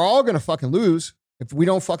 we are all gonna fucking lose if we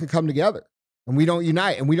don't fucking come together and we don't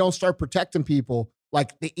unite and we don't start protecting people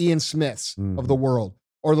like the Ian Smiths of the world,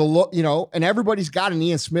 or you know, and everybody's got an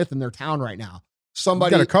Ian Smith in their town right now.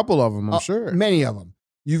 Somebody you got a couple of them, I'm sure. Many of them.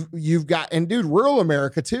 You've got, and dude, rural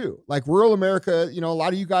America too. Like rural America, you know, a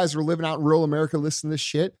lot of you guys are living out in rural America listening to this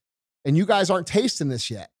shit, and you guys aren't tasting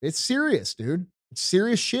this yet. It's serious, dude. It's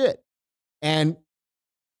serious shit. And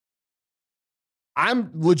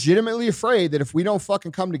I'm legitimately afraid that if we don't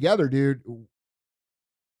fucking come together, dude,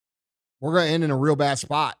 we're going to end in a real bad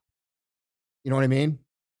spot. You know what I mean?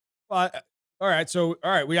 Well, all right. So,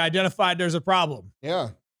 all right, we identified there's a problem. Yeah.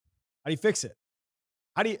 How do you fix it?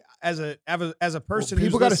 How do you, as a person,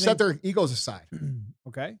 people got to set their egos aside.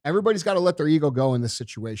 Okay. Everybody's got to let their ego go in this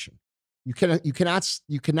situation. You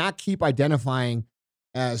cannot keep identifying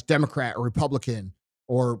as Democrat or Republican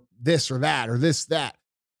or this or that or this, that.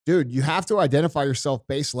 Dude, you have to identify yourself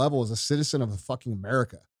base level as a citizen of fucking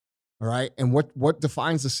America. All right. And what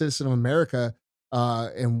defines the citizen of America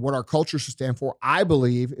and what our culture should stand for, I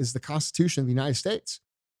believe, is the Constitution of the United States.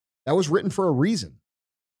 That was written for a reason.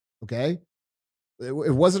 Okay.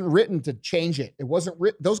 It wasn't written to change it. It wasn't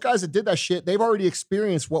written. Those guys that did that shit, they've already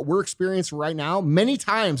experienced what we're experiencing right now many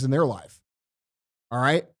times in their life. All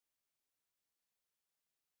right.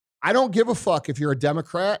 I don't give a fuck if you're a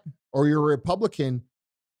Democrat or you're a Republican.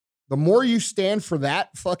 The more you stand for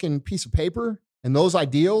that fucking piece of paper and those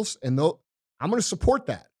ideals, and I'm going to support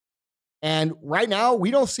that. And right now,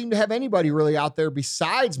 we don't seem to have anybody really out there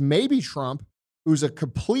besides maybe Trump, who's a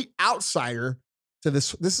complete outsider to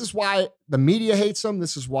this. This is why the media hates him.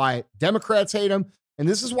 This is why Democrats hate him. And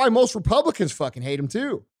this is why most Republicans fucking hate him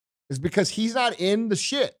too, is because he's not in the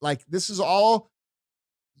shit. Like, this is all,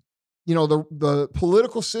 you know, the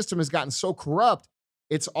political system has gotten so corrupt.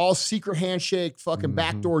 It's all secret handshake, fucking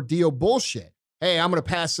backdoor deal bullshit. Hey, I'm going to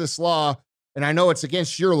pass this law, and I know it's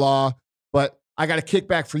against your law, but I got a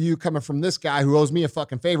kickback for you coming from this guy who owes me a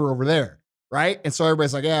fucking favor over there, right? And so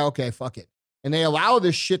everybody's like, yeah, okay, fuck it. And they allow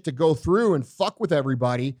this shit to go through and fuck with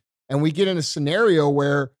everybody, and we get in a scenario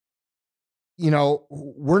where, you know,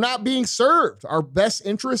 we're not being served. Our best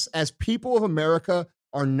interests as people of America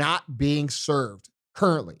are not being served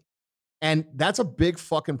currently. And that's a big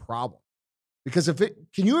fucking problem. Because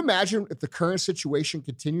can you imagine if the current situation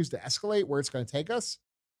continues to escalate, where it's going to take us?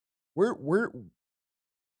 Where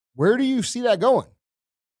do you see that going?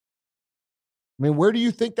 I mean, where do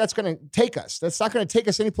you think that's going to take us? That's not going to take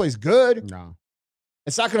us anyplace good. No.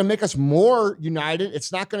 It's not going to make us more united.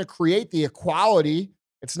 It's not going to create the equality.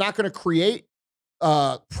 It's not going to create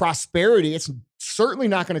prosperity. It's certainly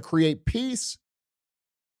not going to create peace.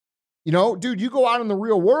 You know, dude, you go out in the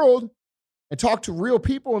real world and talk to real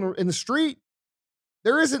people in the street.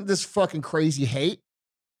 There isn't this fucking crazy hate.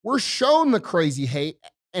 We're shown the crazy hate,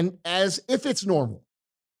 and as if it's normal.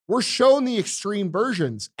 We're shown the extreme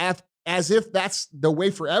versions as if that's the way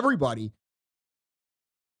for everybody.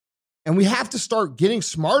 And we have to start getting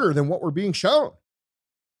smarter than what we're being shown.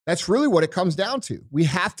 That's really what it comes down to. We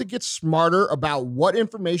have to get smarter about what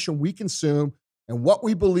information we consume and what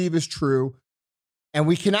we believe is true. And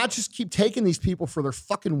we cannot just keep taking these people for their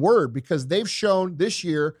fucking word, because they've shown this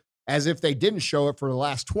year, as if they didn't show it for the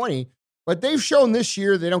last 20, but they've shown this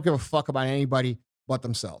year they don't give a fuck about anybody but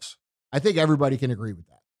themselves. I think everybody can agree with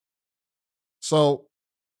that. So,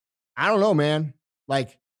 I don't know, man.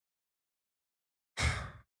 Like,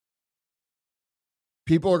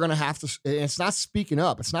 people are going to have to, it's not speaking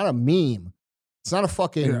up. It's not a meme. It's not a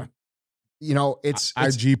fucking, you know, it's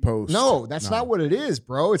IG post. No, that's not what it is,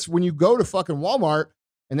 bro. It's when you go to fucking Walmart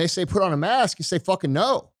and they say, put on a mask, you say fucking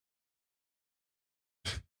no.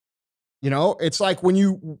 You know, it's like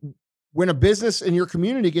when a business in your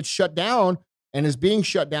community gets shut down and is being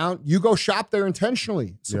shut down, you go shop there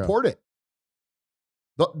intentionally, support it.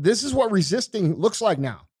 This is what resisting looks like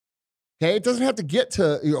now. Okay. It doesn't have to get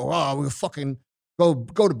to, you know, oh, we'll fucking go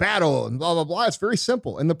to battle and blah, blah, blah. It's very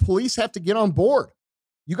simple. And the police have to get on board.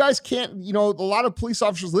 You guys can't, you know, a lot of police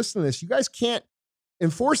officers listen to this. You guys can't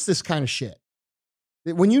enforce this kind of shit.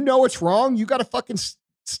 When you know it's wrong, you got to fucking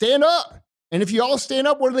stand up. And if you all stand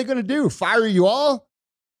up, what are they going to do? Fire you all?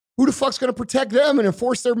 Who the fuck's going to protect them and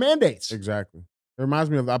enforce their mandates? Exactly. It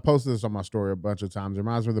reminds me of, I posted this on my story a bunch of times. It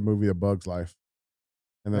reminds me of the movie A Bug's Life.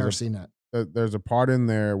 And Never seen that. there's a part in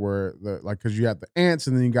there where because you have the ants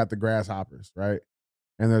and then you got the grasshoppers, right?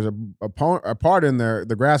 And there's a part in there,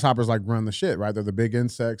 the grasshoppers like run the shit, right? They're the big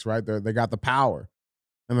insects, right? They got the power.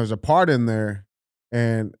 And there's a part in there,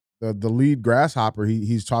 and the lead grasshopper,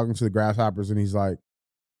 he's talking to the grasshoppers, and he's like,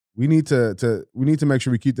 we need to make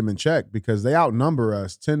sure we keep them in check because they outnumber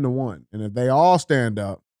us 10-1. And if they all stand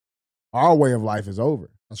up, our way of life is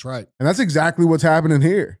over. That's right. And that's exactly what's happening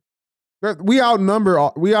here. We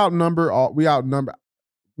outnumber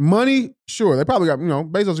money. Sure, they probably got,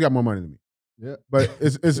 Bezos got more money than me. Yeah, but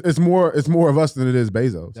it's more of us than it is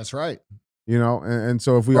Bezos. That's right. And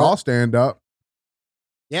so if we all stand up,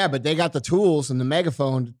 yeah, but they got the tools and the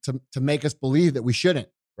megaphone to make us believe that we shouldn't.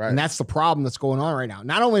 Right. And that's the problem that's going on right now.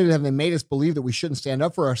 Not only have they made us believe that we shouldn't stand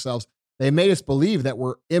up for ourselves, they made us believe that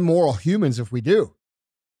we're immoral humans if we do.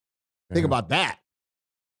 Yeah. Think about that.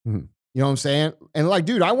 Mm-hmm. You know what I'm saying? And like,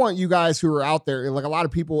 dude, I want you guys who are out there, like a lot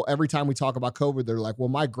of people, every time we talk about COVID, they're like, well,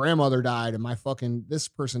 my grandmother died and this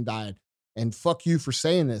person died. And fuck you for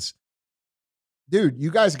saying this. Dude, you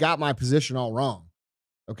guys got my position all wrong.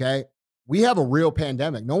 Okay? We have a real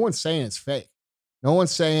pandemic. No one's saying it's fake. No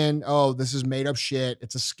one's saying, oh, this is made up shit.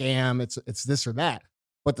 It's a scam. It's this or that.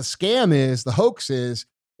 But the scam the hoax is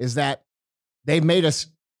that they've made us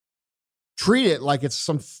treat it like it's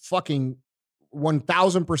some fucking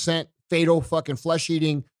 1000% fatal fucking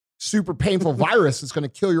flesh-eating, super painful virus that's going to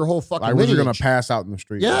kill your whole fucking lineage. We're going to pass out in the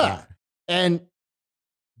street. Yeah. And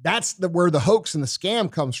that's where the hoax and the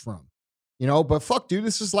scam comes from, but fuck, dude,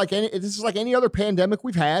 this is like any other pandemic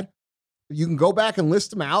we've had. You can go back and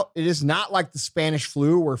list them out. It is not like the Spanish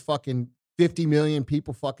flu where fucking 50 million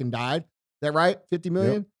people fucking died. Is that right? 50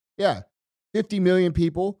 million? Yep. Yeah. 50 million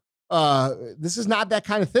people. This is not that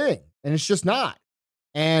kind of thing. And it's just not.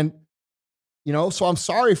 And, so I'm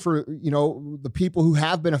sorry for, the people who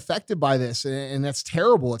have been affected by this. And that's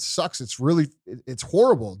terrible. It sucks. It's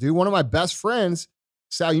horrible, dude. One of my best friends,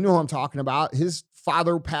 Sal, you know who I'm talking about. His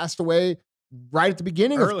father passed away right at the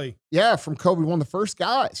beginning. Early. From COVID. One of the first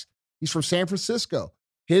guys. He's from San Francisco.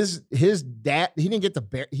 His dad, he didn't get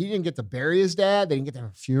to bury his dad. They didn't get to have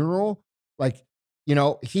a funeral. Like,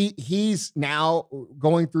 he's now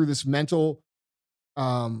going through this mental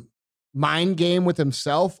mind game with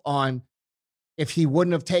himself on if he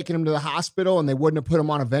wouldn't have taken him to the hospital and they wouldn't have put him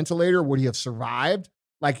on a ventilator, would he have survived?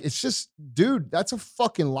 Like, it's just, dude, that's a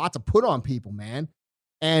fucking lot to put on people, man.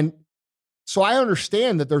 And so I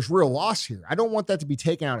understand that there's real loss here. I don't want that to be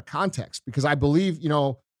taken out of context because I believe,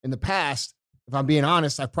 in the past, if I'm being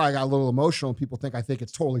honest, I've probably got a little emotional and people think I think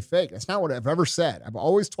it's totally fake. That's not what I've ever said. I've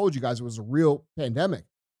always told you guys it was a real pandemic.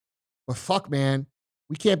 But fuck, man,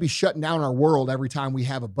 we can't be shutting down our world every time we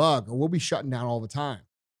have a bug, or we'll be shutting down all the time.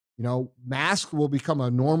 Masks will become a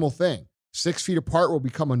normal thing. 6 feet apart will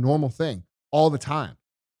become a normal thing all the time.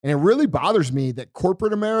 And it really bothers me that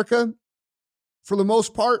corporate America, for the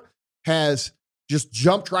most part, has just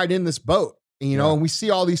jumped right in this boat. And, and we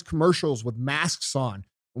see all these commercials with masks on,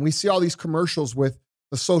 and we see all these commercials with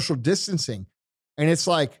the social distancing. And it's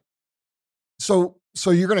like, so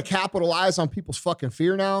you're going to capitalize on people's fucking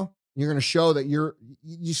fear now? You're going to show that you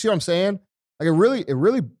see what I'm saying? Like, it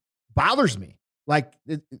really bothers me. Like,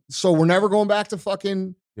 so we're never going back to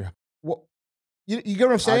fucking, well, you get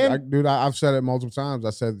what I'm saying? Dude, I've said it multiple times. I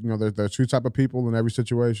said, there's two type of people in every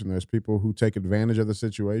situation. There's people who take advantage of the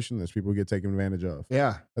situation. There's people who get taken advantage of.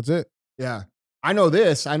 Yeah. That's it. Yeah. I know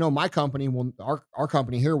this. I know my company our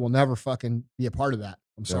company here will never fucking be a part of that.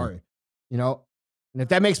 I'm sorry. And if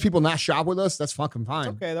that makes people not shop with us, that's fucking fine.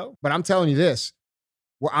 It's okay, though. But I'm telling you this,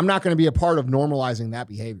 I'm not going to be a part of normalizing that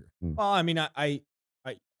behavior. Well, I mean,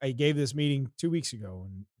 I gave this meeting 2 weeks ago,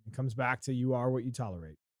 and it comes back to you are what you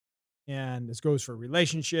tolerate. And this goes for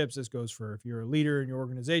relationships. This goes for if you're a leader in your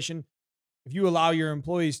organization. If you allow your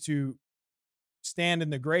employees to stand in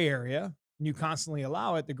the gray area and you constantly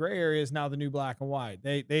allow it, the gray area is now the new black and white.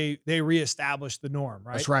 They reestablish the norm,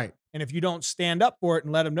 right? That's right. And if you don't stand up for it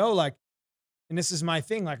and let them know, like, and this is my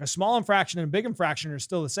thing, like a small infraction and a big infraction are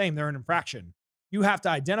still the same. They're an infraction. You have to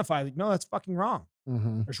identify, like, no, that's fucking wrong.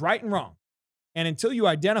 Mm-hmm. There's right and wrong. And until you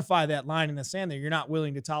identify that line in the sand that you're not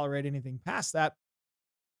willing to tolerate anything past that,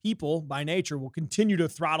 people by nature will continue to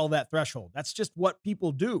throttle that threshold. That's just what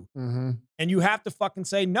people do. Mm-hmm. And you have to fucking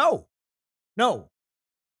say no.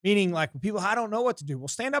 Meaning, like, people, I don't know what to do. Well,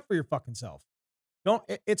 stand up for your fucking self.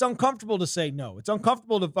 It's uncomfortable to say no. It's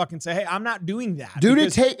uncomfortable to fucking say, hey, I'm not doing that. Dude,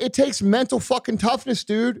 it takes mental fucking toughness,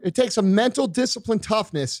 dude. It takes a mental discipline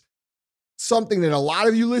toughness, something that a lot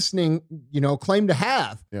of you listening, claim to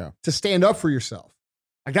have, to stand up for yourself.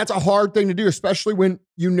 Like, that's a hard thing to do, especially when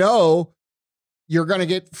you're going to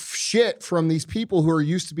get shit from these people who are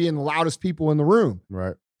used to being the loudest people in the room.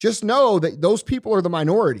 Right. just know that those people are the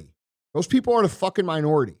minority. Those people are the fucking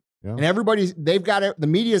minority. Yeah. And the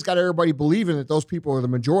media's got everybody believing that those people are the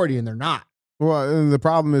majority, and they're not. Well, and the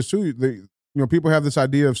problem is too, people have this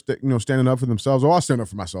idea of standing up for themselves. Oh, I'll stand up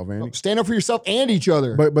for myself, Andy. Stand up for yourself and each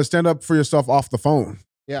other. But stand up for yourself off the phone.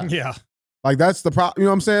 Yeah. Yeah. Like that's the problem. You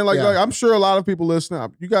know what I'm saying? Like, Yeah. like I'm sure a lot of people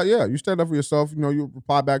listening. You stand up for yourself. You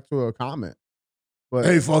reply back to a comment. But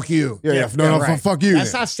Hey, fuck you. Fuck you.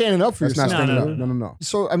 That's not standing up for That's yourself. not standing No, up. no, No.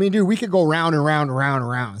 So, I mean, dude, we could go round and round and round and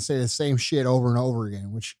round and say the same shit over and over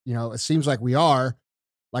again, which, it seems like we are.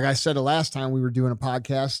 Like I said the last time we were doing a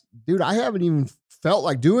podcast, dude, I haven't even felt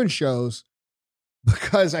like doing shows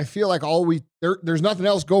because I feel like there's nothing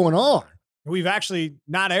else going on. We've actually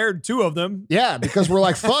not aired 2 of them. Yeah, because we're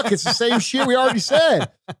like, fuck, it's the same shit we already said.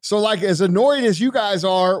 So, like, as annoyed as you guys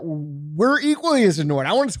are, we're equally as annoyed.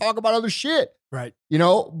 I want to talk about other shit. Right.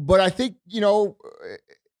 But I think, so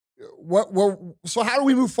how do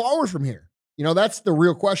we move forward from here? That's the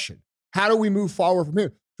real question. How do we move forward from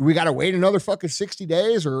here? Do we got to wait another fucking 60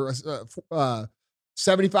 days or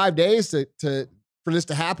 75 days for this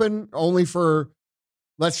to happen only for,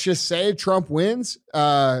 let's just say Trump wins,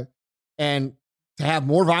 and to have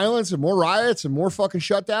more violence and more riots and more fucking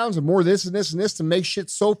shutdowns and more this and this and this to make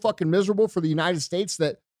shit so fucking miserable for the United States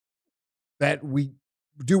that we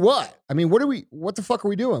do what? I mean, what the fuck are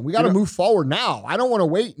we doing? We got to move forward now. I don't want to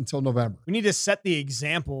wait until November. We need to set the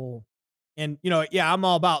example. And, I'm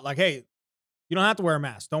all about like, hey, you don't have to wear a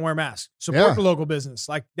mask. Don't wear a mask. Support the local business.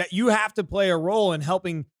 Like that, you have to play a role in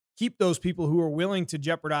helping keep those people who are willing to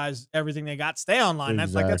jeopardize everything they got stay online.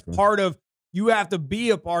 Exactly. That's part of, you have to be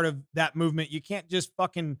a part of that movement. You can't just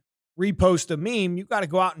fucking repost a meme. You got to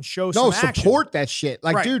go out and show some action. Support that shit.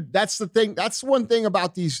 Like, Right. dude, that's the thing. That's one thing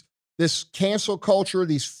about this cancel culture,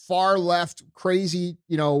 these far left, crazy,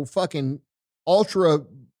 fucking ultra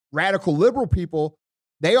radical liberal people.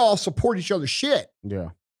 They all support each other's shit. Yeah.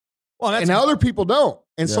 Well, And other people don't.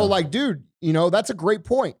 And so, Yeah. like, dude, that's a great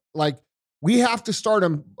point. Like, we have to start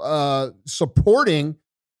supporting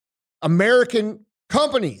American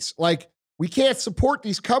companies. Like, we can't support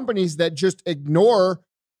these companies that just ignore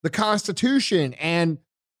the Constitution and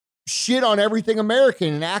shit on everything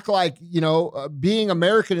American and act like, being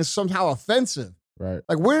American is somehow offensive. Right.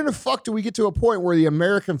 Like, where in the fuck do we get to a point where the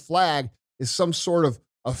American flag is some sort of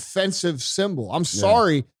offensive symbol? I'm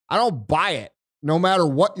sorry. I don't buy it, no matter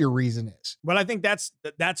what your reason is. But I think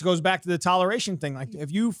that goes back to the toleration thing. Like,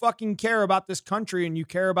 if you fucking care about this country and you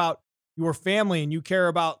care about your family and you care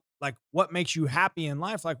about like what makes you happy in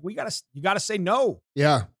life, like you gotta say no.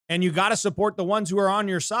 Yeah. And you gotta support the ones who are on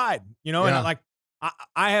your side, And like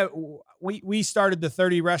we started the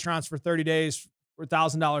 30 restaurants for 30 days for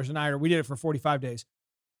 $1,000 a night, or we did it for 45 days.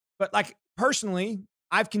 But like personally,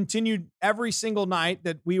 I've continued every single night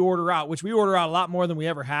that we order out, which we order out a lot more than we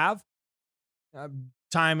ever have,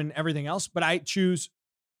 time and everything else. But I choose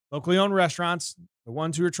locally owned restaurants, the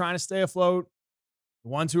ones who are trying to stay afloat, the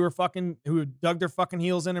ones who have dug their fucking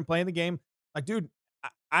heels in and playing the game. Like, dude,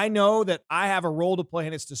 I know that I have a role to play,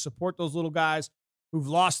 and it's to support those little guys who've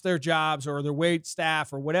lost their jobs or their wait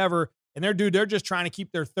staff or whatever. And they're just trying to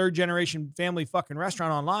keep their 3rd generation family fucking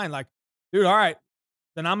restaurant online. Like, dude, all right,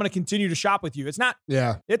 then I'm going to continue to shop with you. It's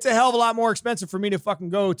a hell of a lot more expensive for me to fucking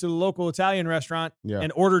go to the local Italian restaurant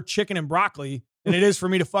and order chicken and broccoli than it is for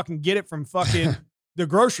me to fucking get it from fucking the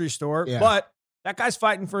grocery store. Yeah. But that guy's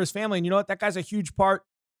fighting for his family. And you know what? That guy's a huge part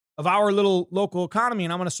of our little local economy.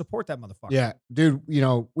 And I'm going to support that motherfucker. Yeah, dude,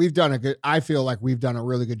 I feel like we've done a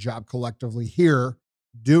really good job collectively here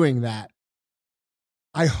doing that.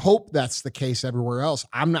 I hope that's the case everywhere else.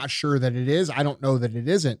 I'm not sure that it is. I don't know that it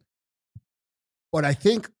isn't. But I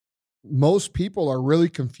think most people are really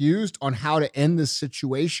confused on how to end this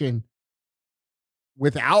situation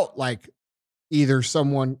without like either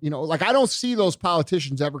someone, like I don't see those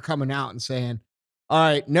politicians ever coming out and saying, all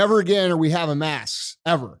right, never again are we having masks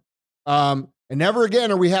ever. And never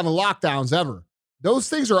again are we having lockdowns ever. Those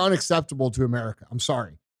things are unacceptable to America. I'm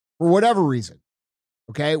sorry. For whatever reason.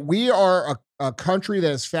 Okay. We are a country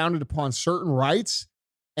that is founded upon certain rights.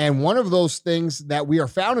 And one of those things that we are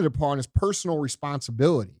founded upon is personal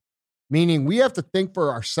responsibility, meaning we have to think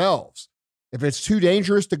for ourselves. If it's too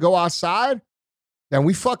dangerous to go outside, then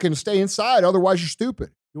we fucking stay inside. Otherwise, you're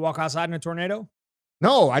stupid. You walk outside in a tornado?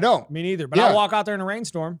 No, I don't. Me neither. But I'll walk out there in a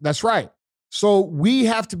rainstorm. That's right. So we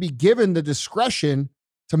have to be given the discretion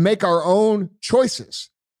to make our own choices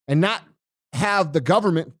and not have the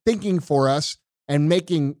government thinking for us and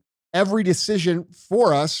making every decision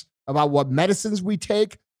for us about what medicines we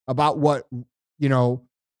take, about what,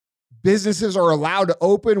 businesses are allowed to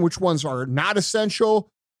open, which ones are not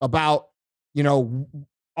essential, about,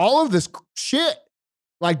 all of this shit.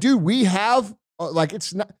 Like, dude, we have, like,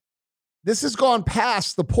 it's not, this has gone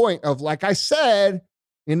past the point of, like I said,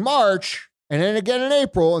 in March, and then again in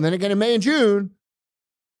April, and then again in May and June,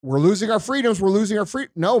 we're losing our freedoms. We're losing our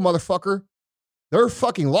freedom. No, motherfucker. They're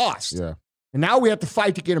fucking lost. Yeah. And now we have to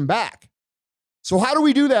fight to get them back. So how do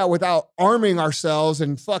we do that without arming ourselves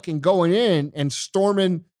and fucking going in and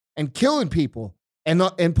storming and killing people and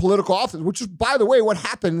in political office, which is, by the way, what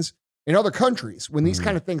happens in other countries when these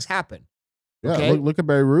kind of things happen. Yeah, Okay? look at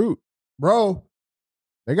Beirut. Bro,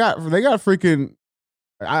 They got freaking,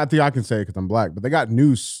 I think I can say it because I'm black, but they got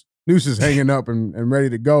nooses hanging up and ready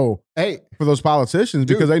to go hey, for those politicians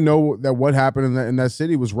Dude. because they know that what happened in that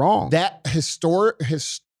city was wrong. that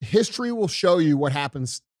history will show you what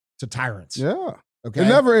happens to tyrants. Yeah. Okay. It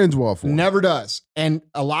never ends well for them. Never does. And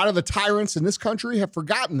a lot of the tyrants in this country have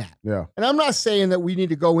forgotten that. Yeah. And I'm not saying that we need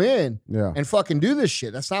to go in Yeah. and fucking do this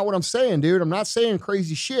shit. That's not what I'm saying, dude. I'm not saying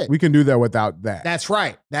crazy shit. We can do that without that. That's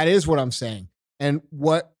right. That is what I'm saying. And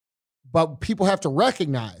but people have to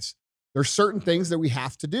recognize there's certain things that we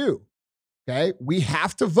have to do. Okay. We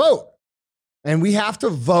have to vote. And we have to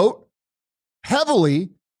vote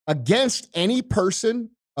heavily against any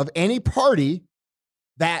person of any party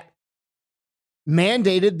that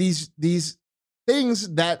mandated these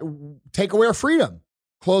things that take away our freedom.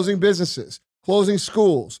 Closing businesses, closing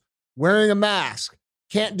schools, wearing a mask,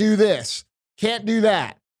 can't do this, can't do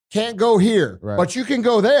that, can't go here, Right. but you can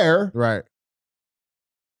go there. Right.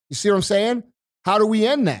 You see what I'm saying? How do we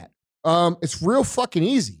end that? It's real fucking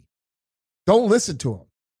easy. Don't listen to them.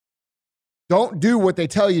 Don't do what they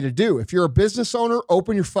tell you to do. If you're a business owner,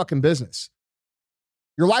 open your fucking business.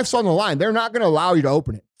 Your life's on the line. They're not going to allow you to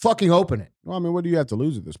open it. Fucking open it. Well, I mean, what do you have to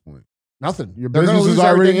lose at this point? Nothing. Your They're gonna business is lose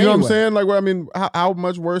already, everything you know anyway. what I'm saying? Like, well, I mean, how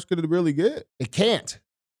much worse could it really get? It can't.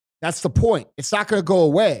 That's the point. It's not going to go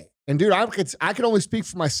away. And dude, I can only speak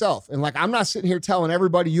for myself. And like, I'm not sitting here telling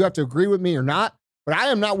everybody you have to agree with me or not, but I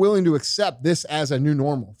am not willing to accept this as a new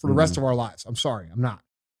normal for the rest of our lives. I'm sorry. I'm not.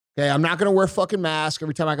 Okay. I'm not going to wear a fucking mask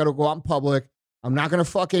every time I got to go out in public. I'm not going to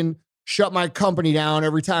fucking shut my company down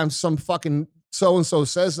every time some fucking so-and-so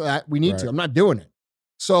says that we need to. Right. I'm not doing it.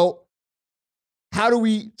 So how do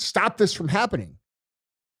we stop this from happening?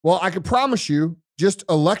 Well, I can promise you just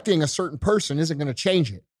electing a certain person isn't going to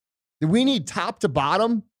change it. We need top to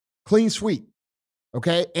bottom, clean sweep.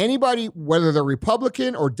 Okay? Anybody, whether they're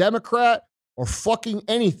Republican or Democrat or fucking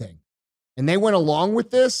anything, and they went along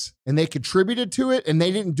with this and they contributed to it and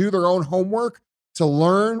they didn't do their own homework to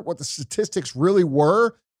learn what the statistics really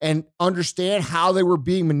were and understand how they were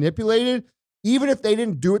being manipulated, even if they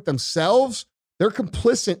didn't do it themselves, they're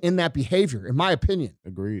complicit in that behavior, in my opinion.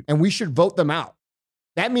 Agreed. And we should vote them out.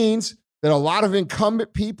 That means that a lot of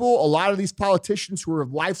incumbent people, a lot of these politicians who are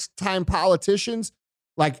lifetime politicians,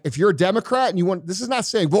 like if you're a Democrat and you want, this is not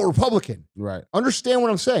saying vote Republican. Right. Understand what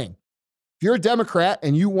I'm saying. If you're a Democrat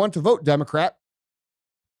and you want to vote Democrat,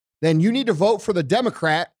 then you need to vote for the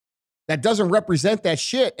Democrat that doesn't represent that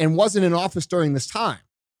shit and wasn't in office during this time.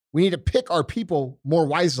 We need to pick our people more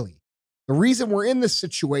wisely. The reason we're in this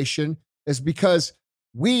situation is because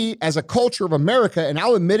we, as a culture of America, and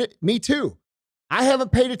I'll admit it, me too, I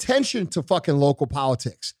haven't paid attention to fucking local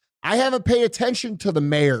politics. I haven't paid attention to the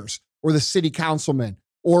mayors or the city councilmen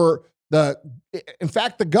or in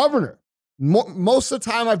fact, the governor. Most of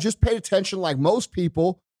the time, I've just paid attention, like most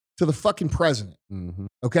people, to the fucking president. Mm-hmm.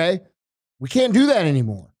 Okay? We can't do that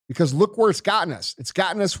anymore because look where it's gotten us. It's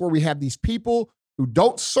gotten us where we have these people who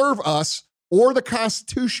don't serve us or the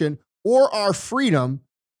Constitution or our freedom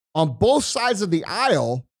on both sides of the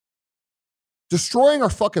aisle, destroying our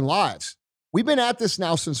fucking lives. We've been at this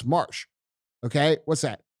now since March. Okay? What's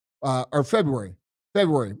that? Or February,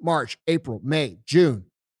 March, April, May, June,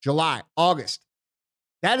 July, August.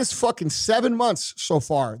 That is fucking 7 months so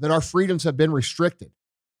far that our freedoms have been restricted.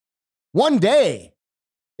 One day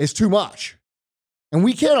is too much. And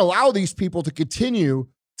we can't allow these people to continue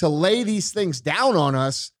to lay these things down on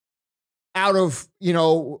us out of,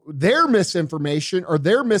 their misinformation or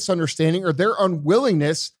their misunderstanding or their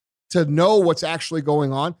unwillingness to know what's actually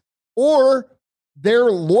going on or their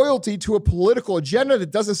loyalty to a political agenda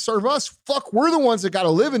that doesn't serve us. Fuck, we're the ones that got to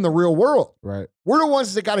live in the real world. Right. We're the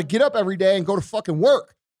ones that got to get up every day and go to fucking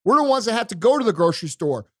work. We're the ones that have to go to the grocery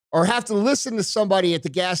store or have to listen to somebody at the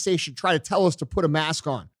gas station try to tell us to put a mask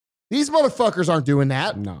on. These motherfuckers aren't doing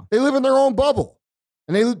that. No. They live in their own bubble.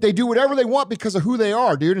 And they do whatever they want because of who they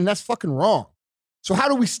are, dude. And that's fucking wrong. So how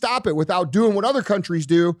do we stop it without doing what other countries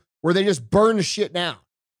do where they just burn the shit down?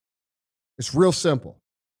 It's real simple.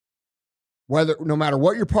 No matter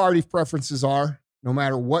what your party preferences are, no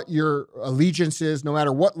matter what your allegiance is, no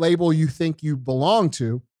matter what label you think you belong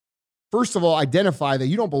to, first of all, identify that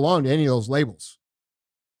you don't belong to any of those labels.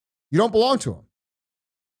 You don't belong to them.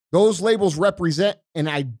 Those labels represent an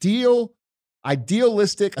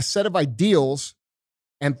idealistic, a set of ideals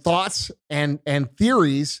and thoughts and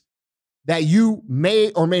theories that you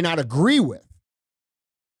may or may not agree with.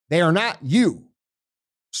 They are not you.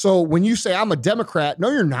 So when you say I'm a Democrat, no,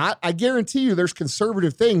 you're not. I guarantee you there's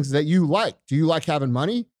conservative things that you like. Do you like having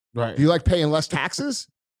money? Right. Do you like paying less taxes?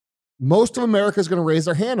 Most of America is going to raise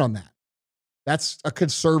their hand on that. That's a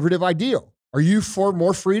conservative ideal. Are you for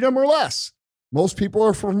more freedom or less? Most people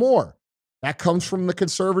are for more. That comes from the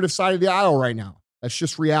conservative side of the aisle right now. That's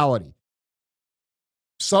just reality.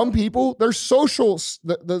 Some people, their social,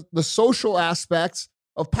 the social aspects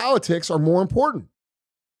of politics are more important.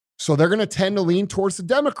 So they're going to tend to lean towards the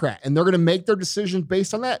Democrat, and they're going to make their decisions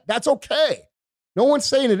based on that. That's okay. No one's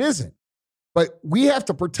saying it isn't. But we have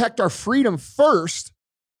to protect our freedom first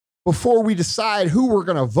before we decide who we're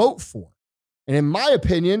going to vote for. And in my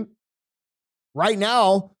opinion, right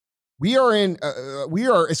now, we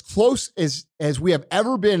are as close as we have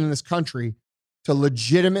ever been in this country to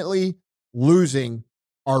legitimately losing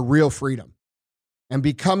our real freedom and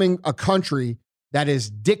becoming a country that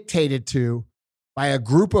is dictated to by a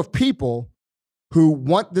group of people who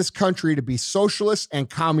want this country to be socialist and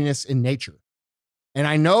communist in nature. And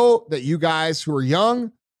I know that you guys who are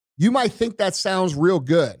young, you might think that sounds real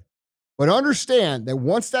good, but understand that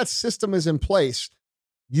once that system is in place,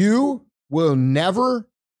 you will never,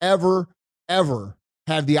 ever, ever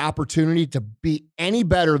have the opportunity to be any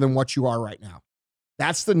better than what you are right now.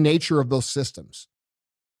 That's the nature of those systems.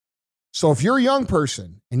 So if you're a young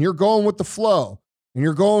person and you're going with the flow and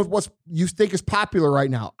you're going with what you think is popular right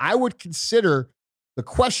now, I would consider the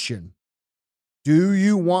question, do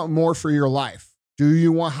you want more for your life? Do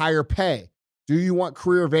you want higher pay? Do you want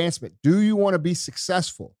career advancement? Do you want to be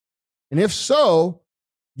successful? And if so,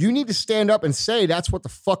 you need to stand up and say that's what the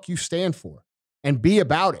fuck you stand for and be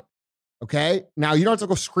about it. Okay? Now, you don't have to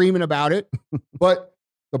go screaming about it, but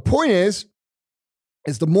the point is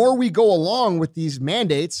the more we go along with these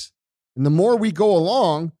mandates and the more we go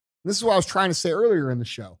along, this is what I was trying to say earlier in the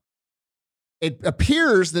show, it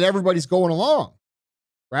appears that everybody's going along,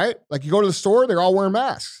 right? Like you go to the store, they're all wearing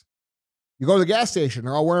masks. You go to the gas station,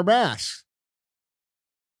 they're all wearing masks.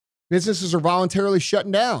 Businesses are voluntarily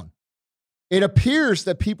shutting down. It appears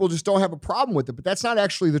that people just don't have a problem with it, but that's not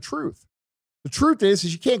actually the truth. The truth is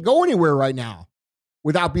you can't go anywhere right now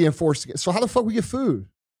without being forced to get. So how the fuck we get food?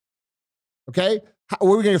 Okay?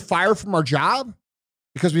 Were we going to get fired from our job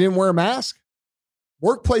because we didn't wear a mask?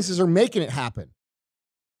 Workplaces are making it happen.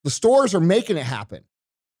 The stores are making it happen.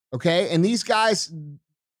 Okay? And these guys,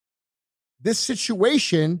 this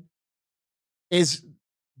situation is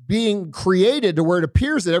being created to where it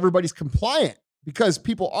appears that everybody's compliant because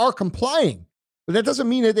people are complying, but that doesn't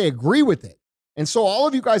mean that they agree with it. And so all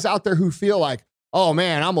of you guys out there who feel like, oh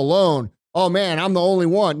man, I'm alone. Oh man, I'm the only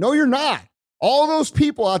one. No, you're not. All those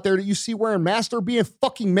people out there that you see wearing masks are being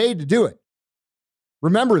fucking made to do it.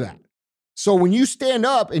 Remember that. So when you stand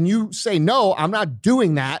up and you say, no, I'm not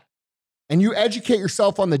doing that, and you educate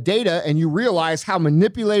yourself on the data and you realize how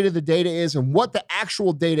manipulated the data is and what the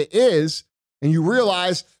actual data is, and you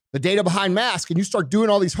realize the data behind masks, and you start doing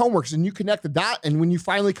all these homeworks and you connect the dot, and when you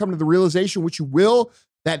finally come to the realization, which you will,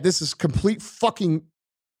 that this is complete fucking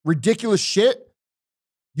ridiculous shit,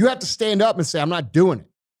 you have to stand up and say, I'm not doing it.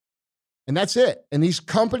 And that's it. And these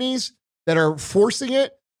companies that are forcing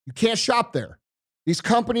it, you can't shop there. These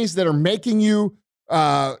companies that are making you,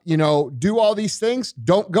 do all these things,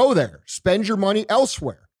 don't go there. Spend your money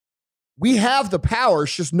elsewhere. We have the power.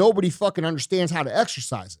 It's just nobody fucking understands how to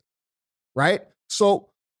exercise it. Right? So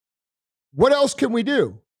what else can we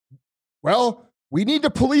do? Well, we need the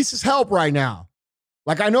police's help right now.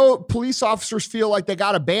 Like I know police officers feel like they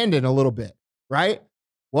got abandoned a little bit, right?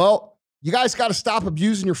 Well, you guys got to stop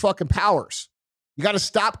abusing your fucking powers. You got to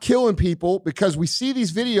stop killing people because we see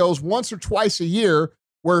these videos once or twice a year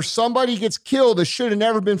where somebody gets killed that should have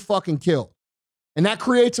never been fucking killed. And that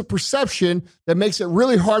creates a perception that makes it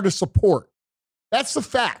really hard to support. That's the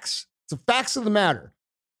facts. It's the facts of the matter.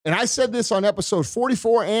 And I said this on episode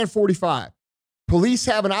 44 and 45. Police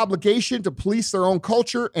have an obligation to police their own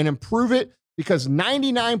culture and improve it because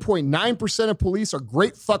 99.9% of police are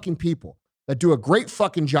great fucking people that do a great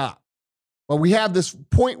fucking job. But we have this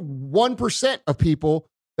 0.1% of people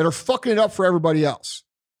that are fucking it up for everybody else.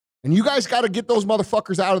 And you guys got to get those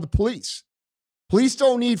motherfuckers out of the police. Police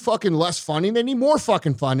don't need fucking less funding. They need more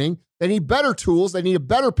fucking funding. They need better tools. They need a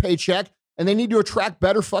better paycheck. And they need to attract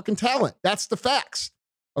better fucking talent. That's the facts.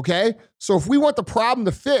 Okay? So if we want the problem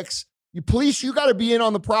to fix, you got to be in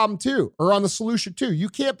on the problem too, or on the solution too. You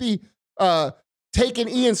can't be taking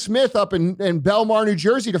Ian Smith up in Belmar, New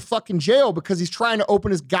Jersey to fucking jail because he's trying to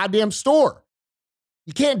open his goddamn store.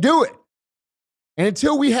 You can't do it. And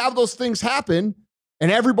until we have those things happen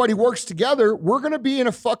and everybody works together, we're going to be in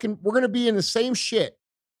the same shit.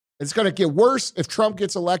 It's going to get worse if Trump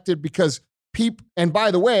gets elected because and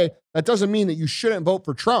by the way, that doesn't mean that you shouldn't vote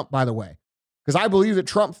for Trump, by the way, because I believe that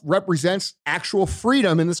Trump represents actual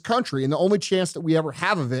freedom in this country and the only chance that we ever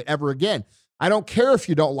have of it ever again. I don't care if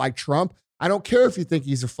you don't like Trump. I don't care if you think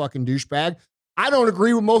he's a fucking douchebag. I don't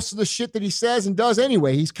agree with most of the shit that he says and does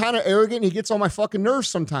anyway. He's kind of arrogant and he gets on my fucking nerves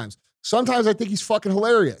sometimes. Sometimes I think he's fucking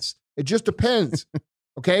hilarious. It just depends.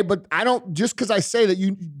 Okay. But I don't, just because I say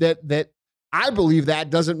that I believe that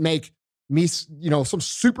doesn't make me, some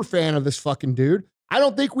super fan of this fucking dude. I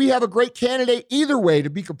don't think we have a great candidate either way, to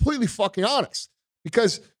be completely fucking honest,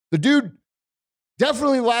 because the dude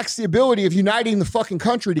definitely lacks the ability of uniting the fucking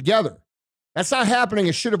country together. That's not happening.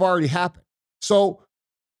 It should have already happened. So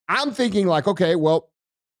I'm thinking like, okay, well,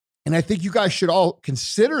 and I think you guys should all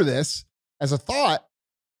consider this as a thought.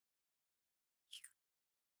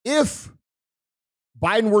 If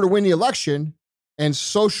Biden were to win the election and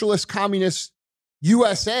socialist communist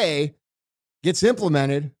USA gets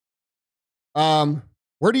implemented,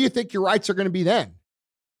 where do you think your rights are going to be then?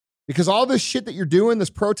 Because all this shit that you're doing,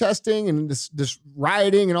 this protesting and this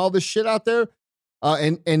rioting and all this shit out there,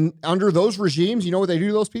 and under those regimes, you know what they do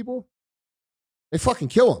to those people? They fucking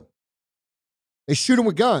kill them. They shoot them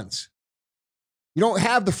with guns. You don't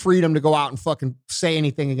have the freedom to go out and fucking say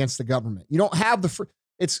anything against the government. You don't have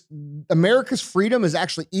it's America's freedom is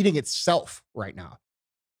actually eating itself right now.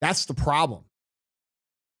 That's the problem.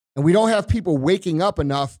 And we don't have people waking up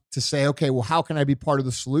enough to say, okay, well, how can I be part of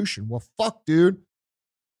the solution? Well, fuck, dude.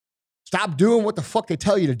 Stop doing what the fuck they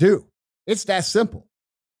tell you to do. It's that simple.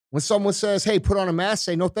 When someone says, hey, put on a mask,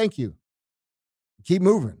 say, no, thank you. Keep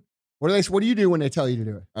moving. What do you do when they tell you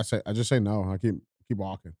to do it? I just say no. I keep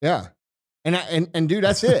walking. Yeah. And dude,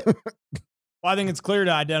 that's it. Well, I think it's clear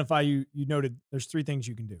to identify you noted there's 3 things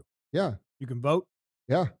you can do. Yeah. You can vote.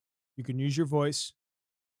 Yeah. You can use your voice,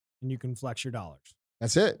 and you can flex your dollars.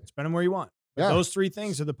 That's it. Spend them where you want. But those 3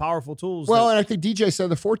 things are the powerful tools. Well, and I think DJ said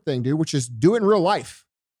the 4th thing, dude, which is do it in real life.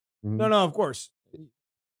 Mm-hmm. No, of course.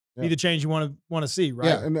 Be the change you want to see, right?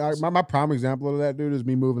 Yeah, and my prime example of that, dude, is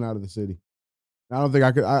me moving out of the city. I don't think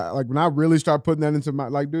I could. When I really start putting that into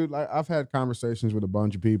my dude. I've had conversations with a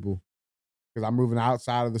bunch of people because I'm moving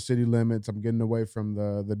outside of the city limits. I'm getting away from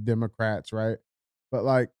the Democrats, right?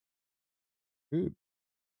 But dude,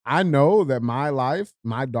 I know that my life,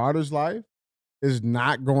 my daughter's life, is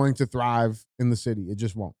not going to thrive in the city. It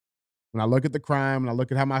just won't. When I look at the crime and I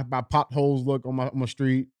look at how my potholes look on my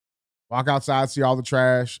street, walk outside, see all the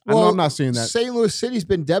trash. I know I'm not seeing that. St. Louis City's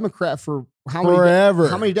been Democrat for forever.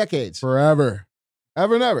 How many decades? Forever.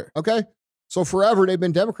 Ever and ever. Okay. So forever they've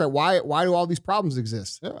been Democrat. Why do all these problems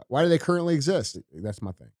exist? Yeah. Why do they currently exist? That's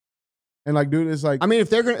my thing. And dude, it's like, I mean, if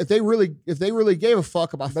they really gave a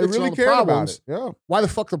fuck about fixing all the problems, why the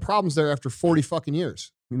fuck the problems there after 40 fucking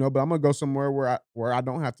years? But I'm gonna go somewhere where I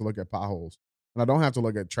don't have to look at potholes and I don't have to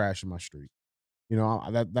look at trash in my street.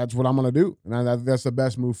 That's what I'm gonna do, and that's the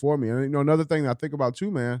best move for me. And another thing that I think about too,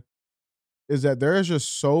 man, is that there's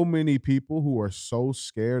just so many people who are so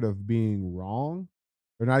scared of being wrong,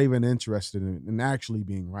 they're not even interested in actually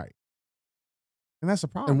being right, and that's a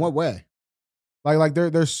problem. In what way? Like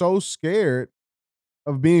they're so scared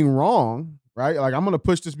of being wrong, right? Like I'm gonna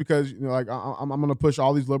push this because I'm gonna push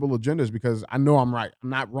all these liberal agendas because I know I'm right. I'm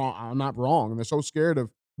not wrong, and they're so scared of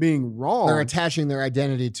being wrong. They're attaching their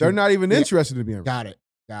identity to. They're not even interested in being right.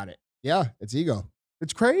 Got it. Yeah, it's ego.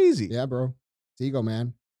 It's crazy. Yeah, bro. It's ego,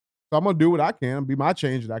 man. So I'm gonna do what I can, be my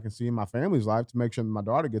change that I can see in my family's life to make sure that my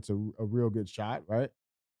daughter gets a real good shot, right?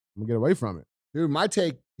 I'm gonna get away from it. Dude, my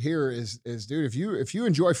take here is dude, if you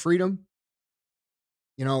enjoy freedom,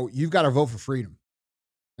 you've got to vote for freedom.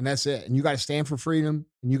 And that's it. And you got to stand for freedom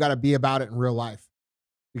and you got to be about it in real life.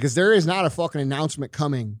 Because there is not a fucking announcement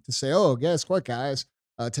coming to say, oh, guess what, guys?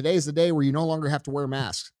 Today's the day where you no longer have to wear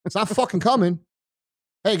masks. It's not fucking coming.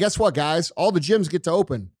 Hey, guess what, guys? All the gyms get to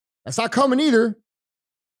open. That's not coming either.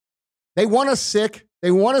 They want us sick.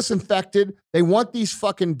 They want us infected. They want these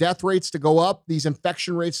fucking death rates to go up, these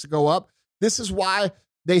infection rates to go up. This is why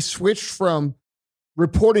they switched from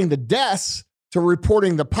reporting the deaths to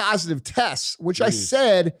reporting the positive tests, which I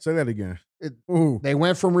said. Say that again. They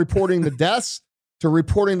went from reporting the deaths to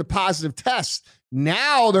reporting the positive tests.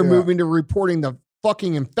 Now they're moving to reporting the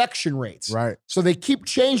fucking infection rates. Right. So they keep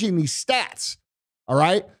changing these stats. All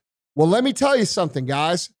right. Well, let me tell you something,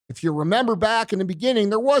 guys. If you remember back in the beginning,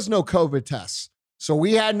 there was no COVID tests. So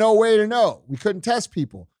we had no way to know. We couldn't test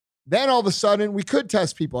people. then all of a sudden we could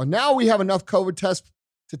test people. And now we have enough COVID tests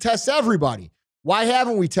to test everybody. Why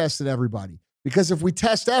haven't we tested everybody? Because if we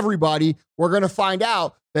test everybody, we're going to find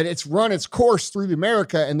out that it's run its course through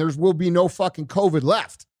America and there will be no fucking COVID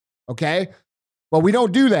left. Okay? But we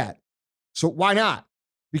don't do that. So why not?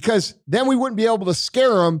 Because then we wouldn't be able to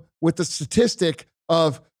scare them with the statistic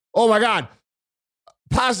of, oh my God,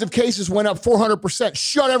 positive cases went up 400%.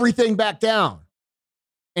 Shut everything back down.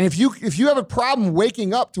 And if you have a problem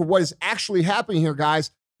waking up to what is actually happening here,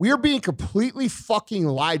 guys, we are being completely fucking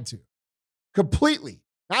lied to. Completely.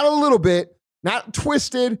 Not a little bit, not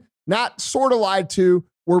twisted, not sort of lied to.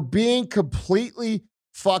 We're being completely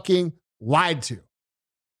fucking lied to.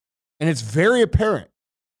 And it's very apparent.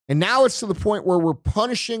 And now it's to the point where we're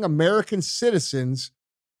punishing American citizens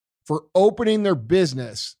for opening their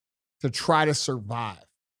business to try to survive.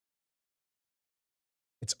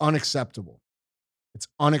 It's unacceptable. It's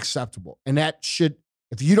unacceptable. And that should,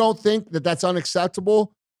 if you don't think that that's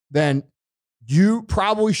unacceptable, then you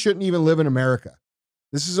probably shouldn't even live in America.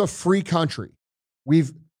 This is a free country.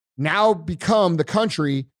 We've now become the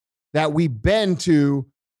country that we bend to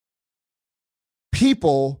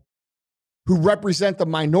people who represent the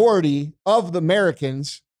minority of the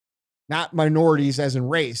Americans, not minorities as in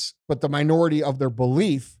race, but the minority of their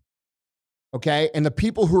belief. Okay. And the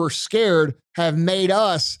people who are scared have made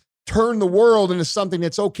us turn the world into something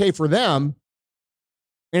that's okay for them.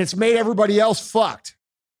 And it's made everybody else fucked.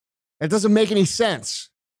 It doesn't make any sense.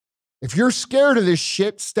 If you're scared of this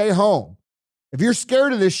shit, stay home. If you're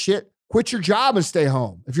scared of this shit, quit your job and stay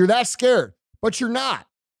home. If you're that scared, but you're not,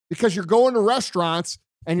 because you're going to restaurants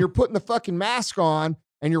and you're putting the fucking mask on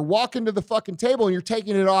and you're walking to the fucking table and you're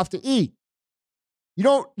taking it off to eat.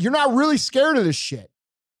 You're not really scared of this shit.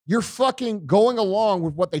 You're fucking going along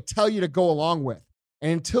with what they tell you to go along with.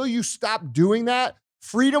 And until you stop doing that,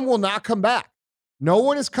 freedom will not come back. No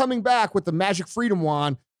one is coming back with the magic freedom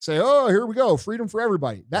wand, say, oh, here we go, freedom for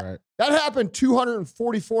everybody. That happened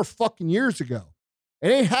 244 fucking years ago. It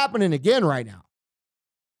ain't happening again right now.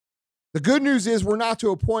 The good news is we're not to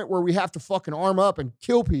a point where we have to fucking arm up and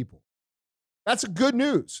kill people. That's a good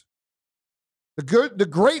news. The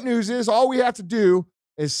great news is all we have to do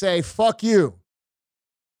is say, fuck you.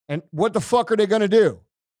 And what the fuck are they going to do?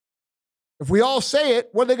 If we all say it,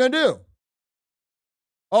 what are they going to do?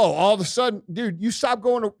 Oh, all of a sudden, dude, you stop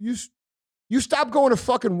going to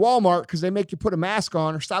fucking Walmart because they make you put a mask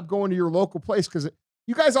on, or stop going to your local place because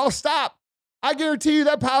you guys all stop. I guarantee you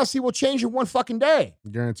that policy will change in one fucking day.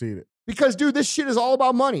 Guaranteed it. Because, dude, this shit is all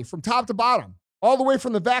about money from top to bottom. All the way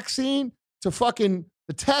from the vaccine to fucking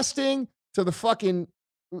the testing to the fucking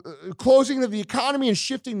closing of the economy and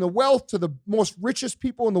shifting the wealth to the most richest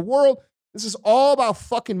people in the world. This is all about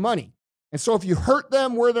fucking money. And so if you hurt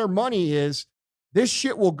them where their money is, this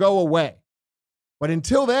shit will go away. But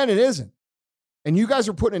until then, it isn't. And you guys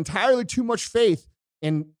are putting entirely too much faith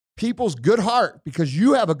in people's good heart because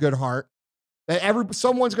you have a good heart that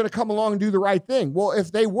someone's going to come along and do the right thing. Well,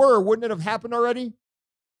 if they were, wouldn't it have happened already?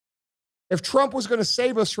 If Trump was going to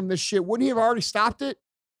save us from this shit, wouldn't he have already stopped it?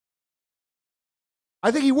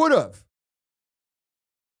 I think he would have.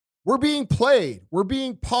 We're being played. We're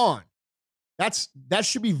being pawned. That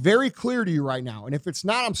should be very clear to you right now. And if it's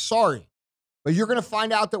not, I'm sorry. But you're going to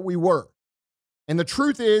find out that we were. And the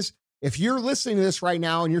truth is, if you're listening to this right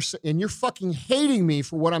now and you're fucking hating me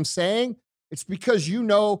for what I'm saying, it's because you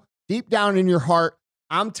know deep down in your heart,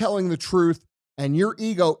 I'm telling the truth and your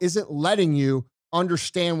ego isn't letting you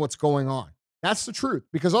understand what's going on. That's the truth.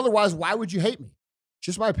 Because otherwise, why would you hate me?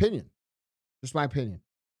 Just my opinion. Just my opinion.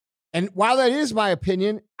 And while that is my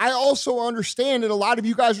opinion, I also understand that a lot of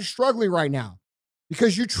you guys are struggling right now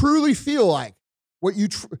because you truly feel like what you,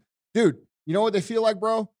 dude, you know what they feel like,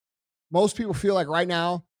 bro? Most people feel like right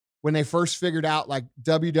now when they first figured out like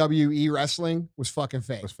WWE wrestling was fucking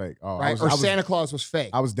fake. It was fake. Oh, right? Santa Claus was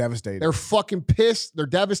fake. I was devastated. They're fucking pissed. They're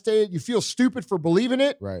devastated. You feel stupid for believing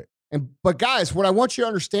it. Right. But guys, what I want you to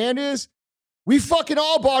understand is we fucking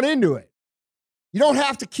all bought into it. You don't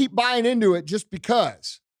have to keep buying into it just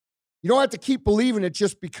because. You don't have to keep believing it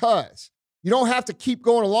just because. You don't have to keep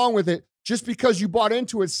going along with it just because you bought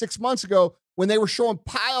into it 6 months ago when they were showing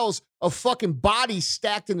piles of fucking bodies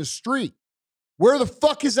stacked in the street. Where the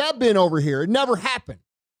fuck has that been over here? It never happened.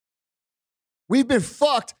 We've been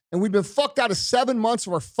fucked, and we've been fucked out of 7 months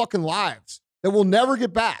of our fucking lives that we'll never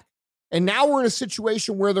get back. And now we're in a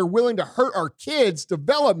situation where they're willing to hurt our kids'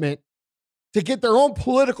 development to get their own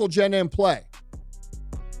political agenda in play.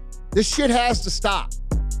 This shit has to stop.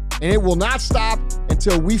 And it will not stop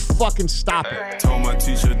until we fucking stop it. Told my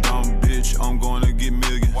teacher, dumb bitch, I'm gonna get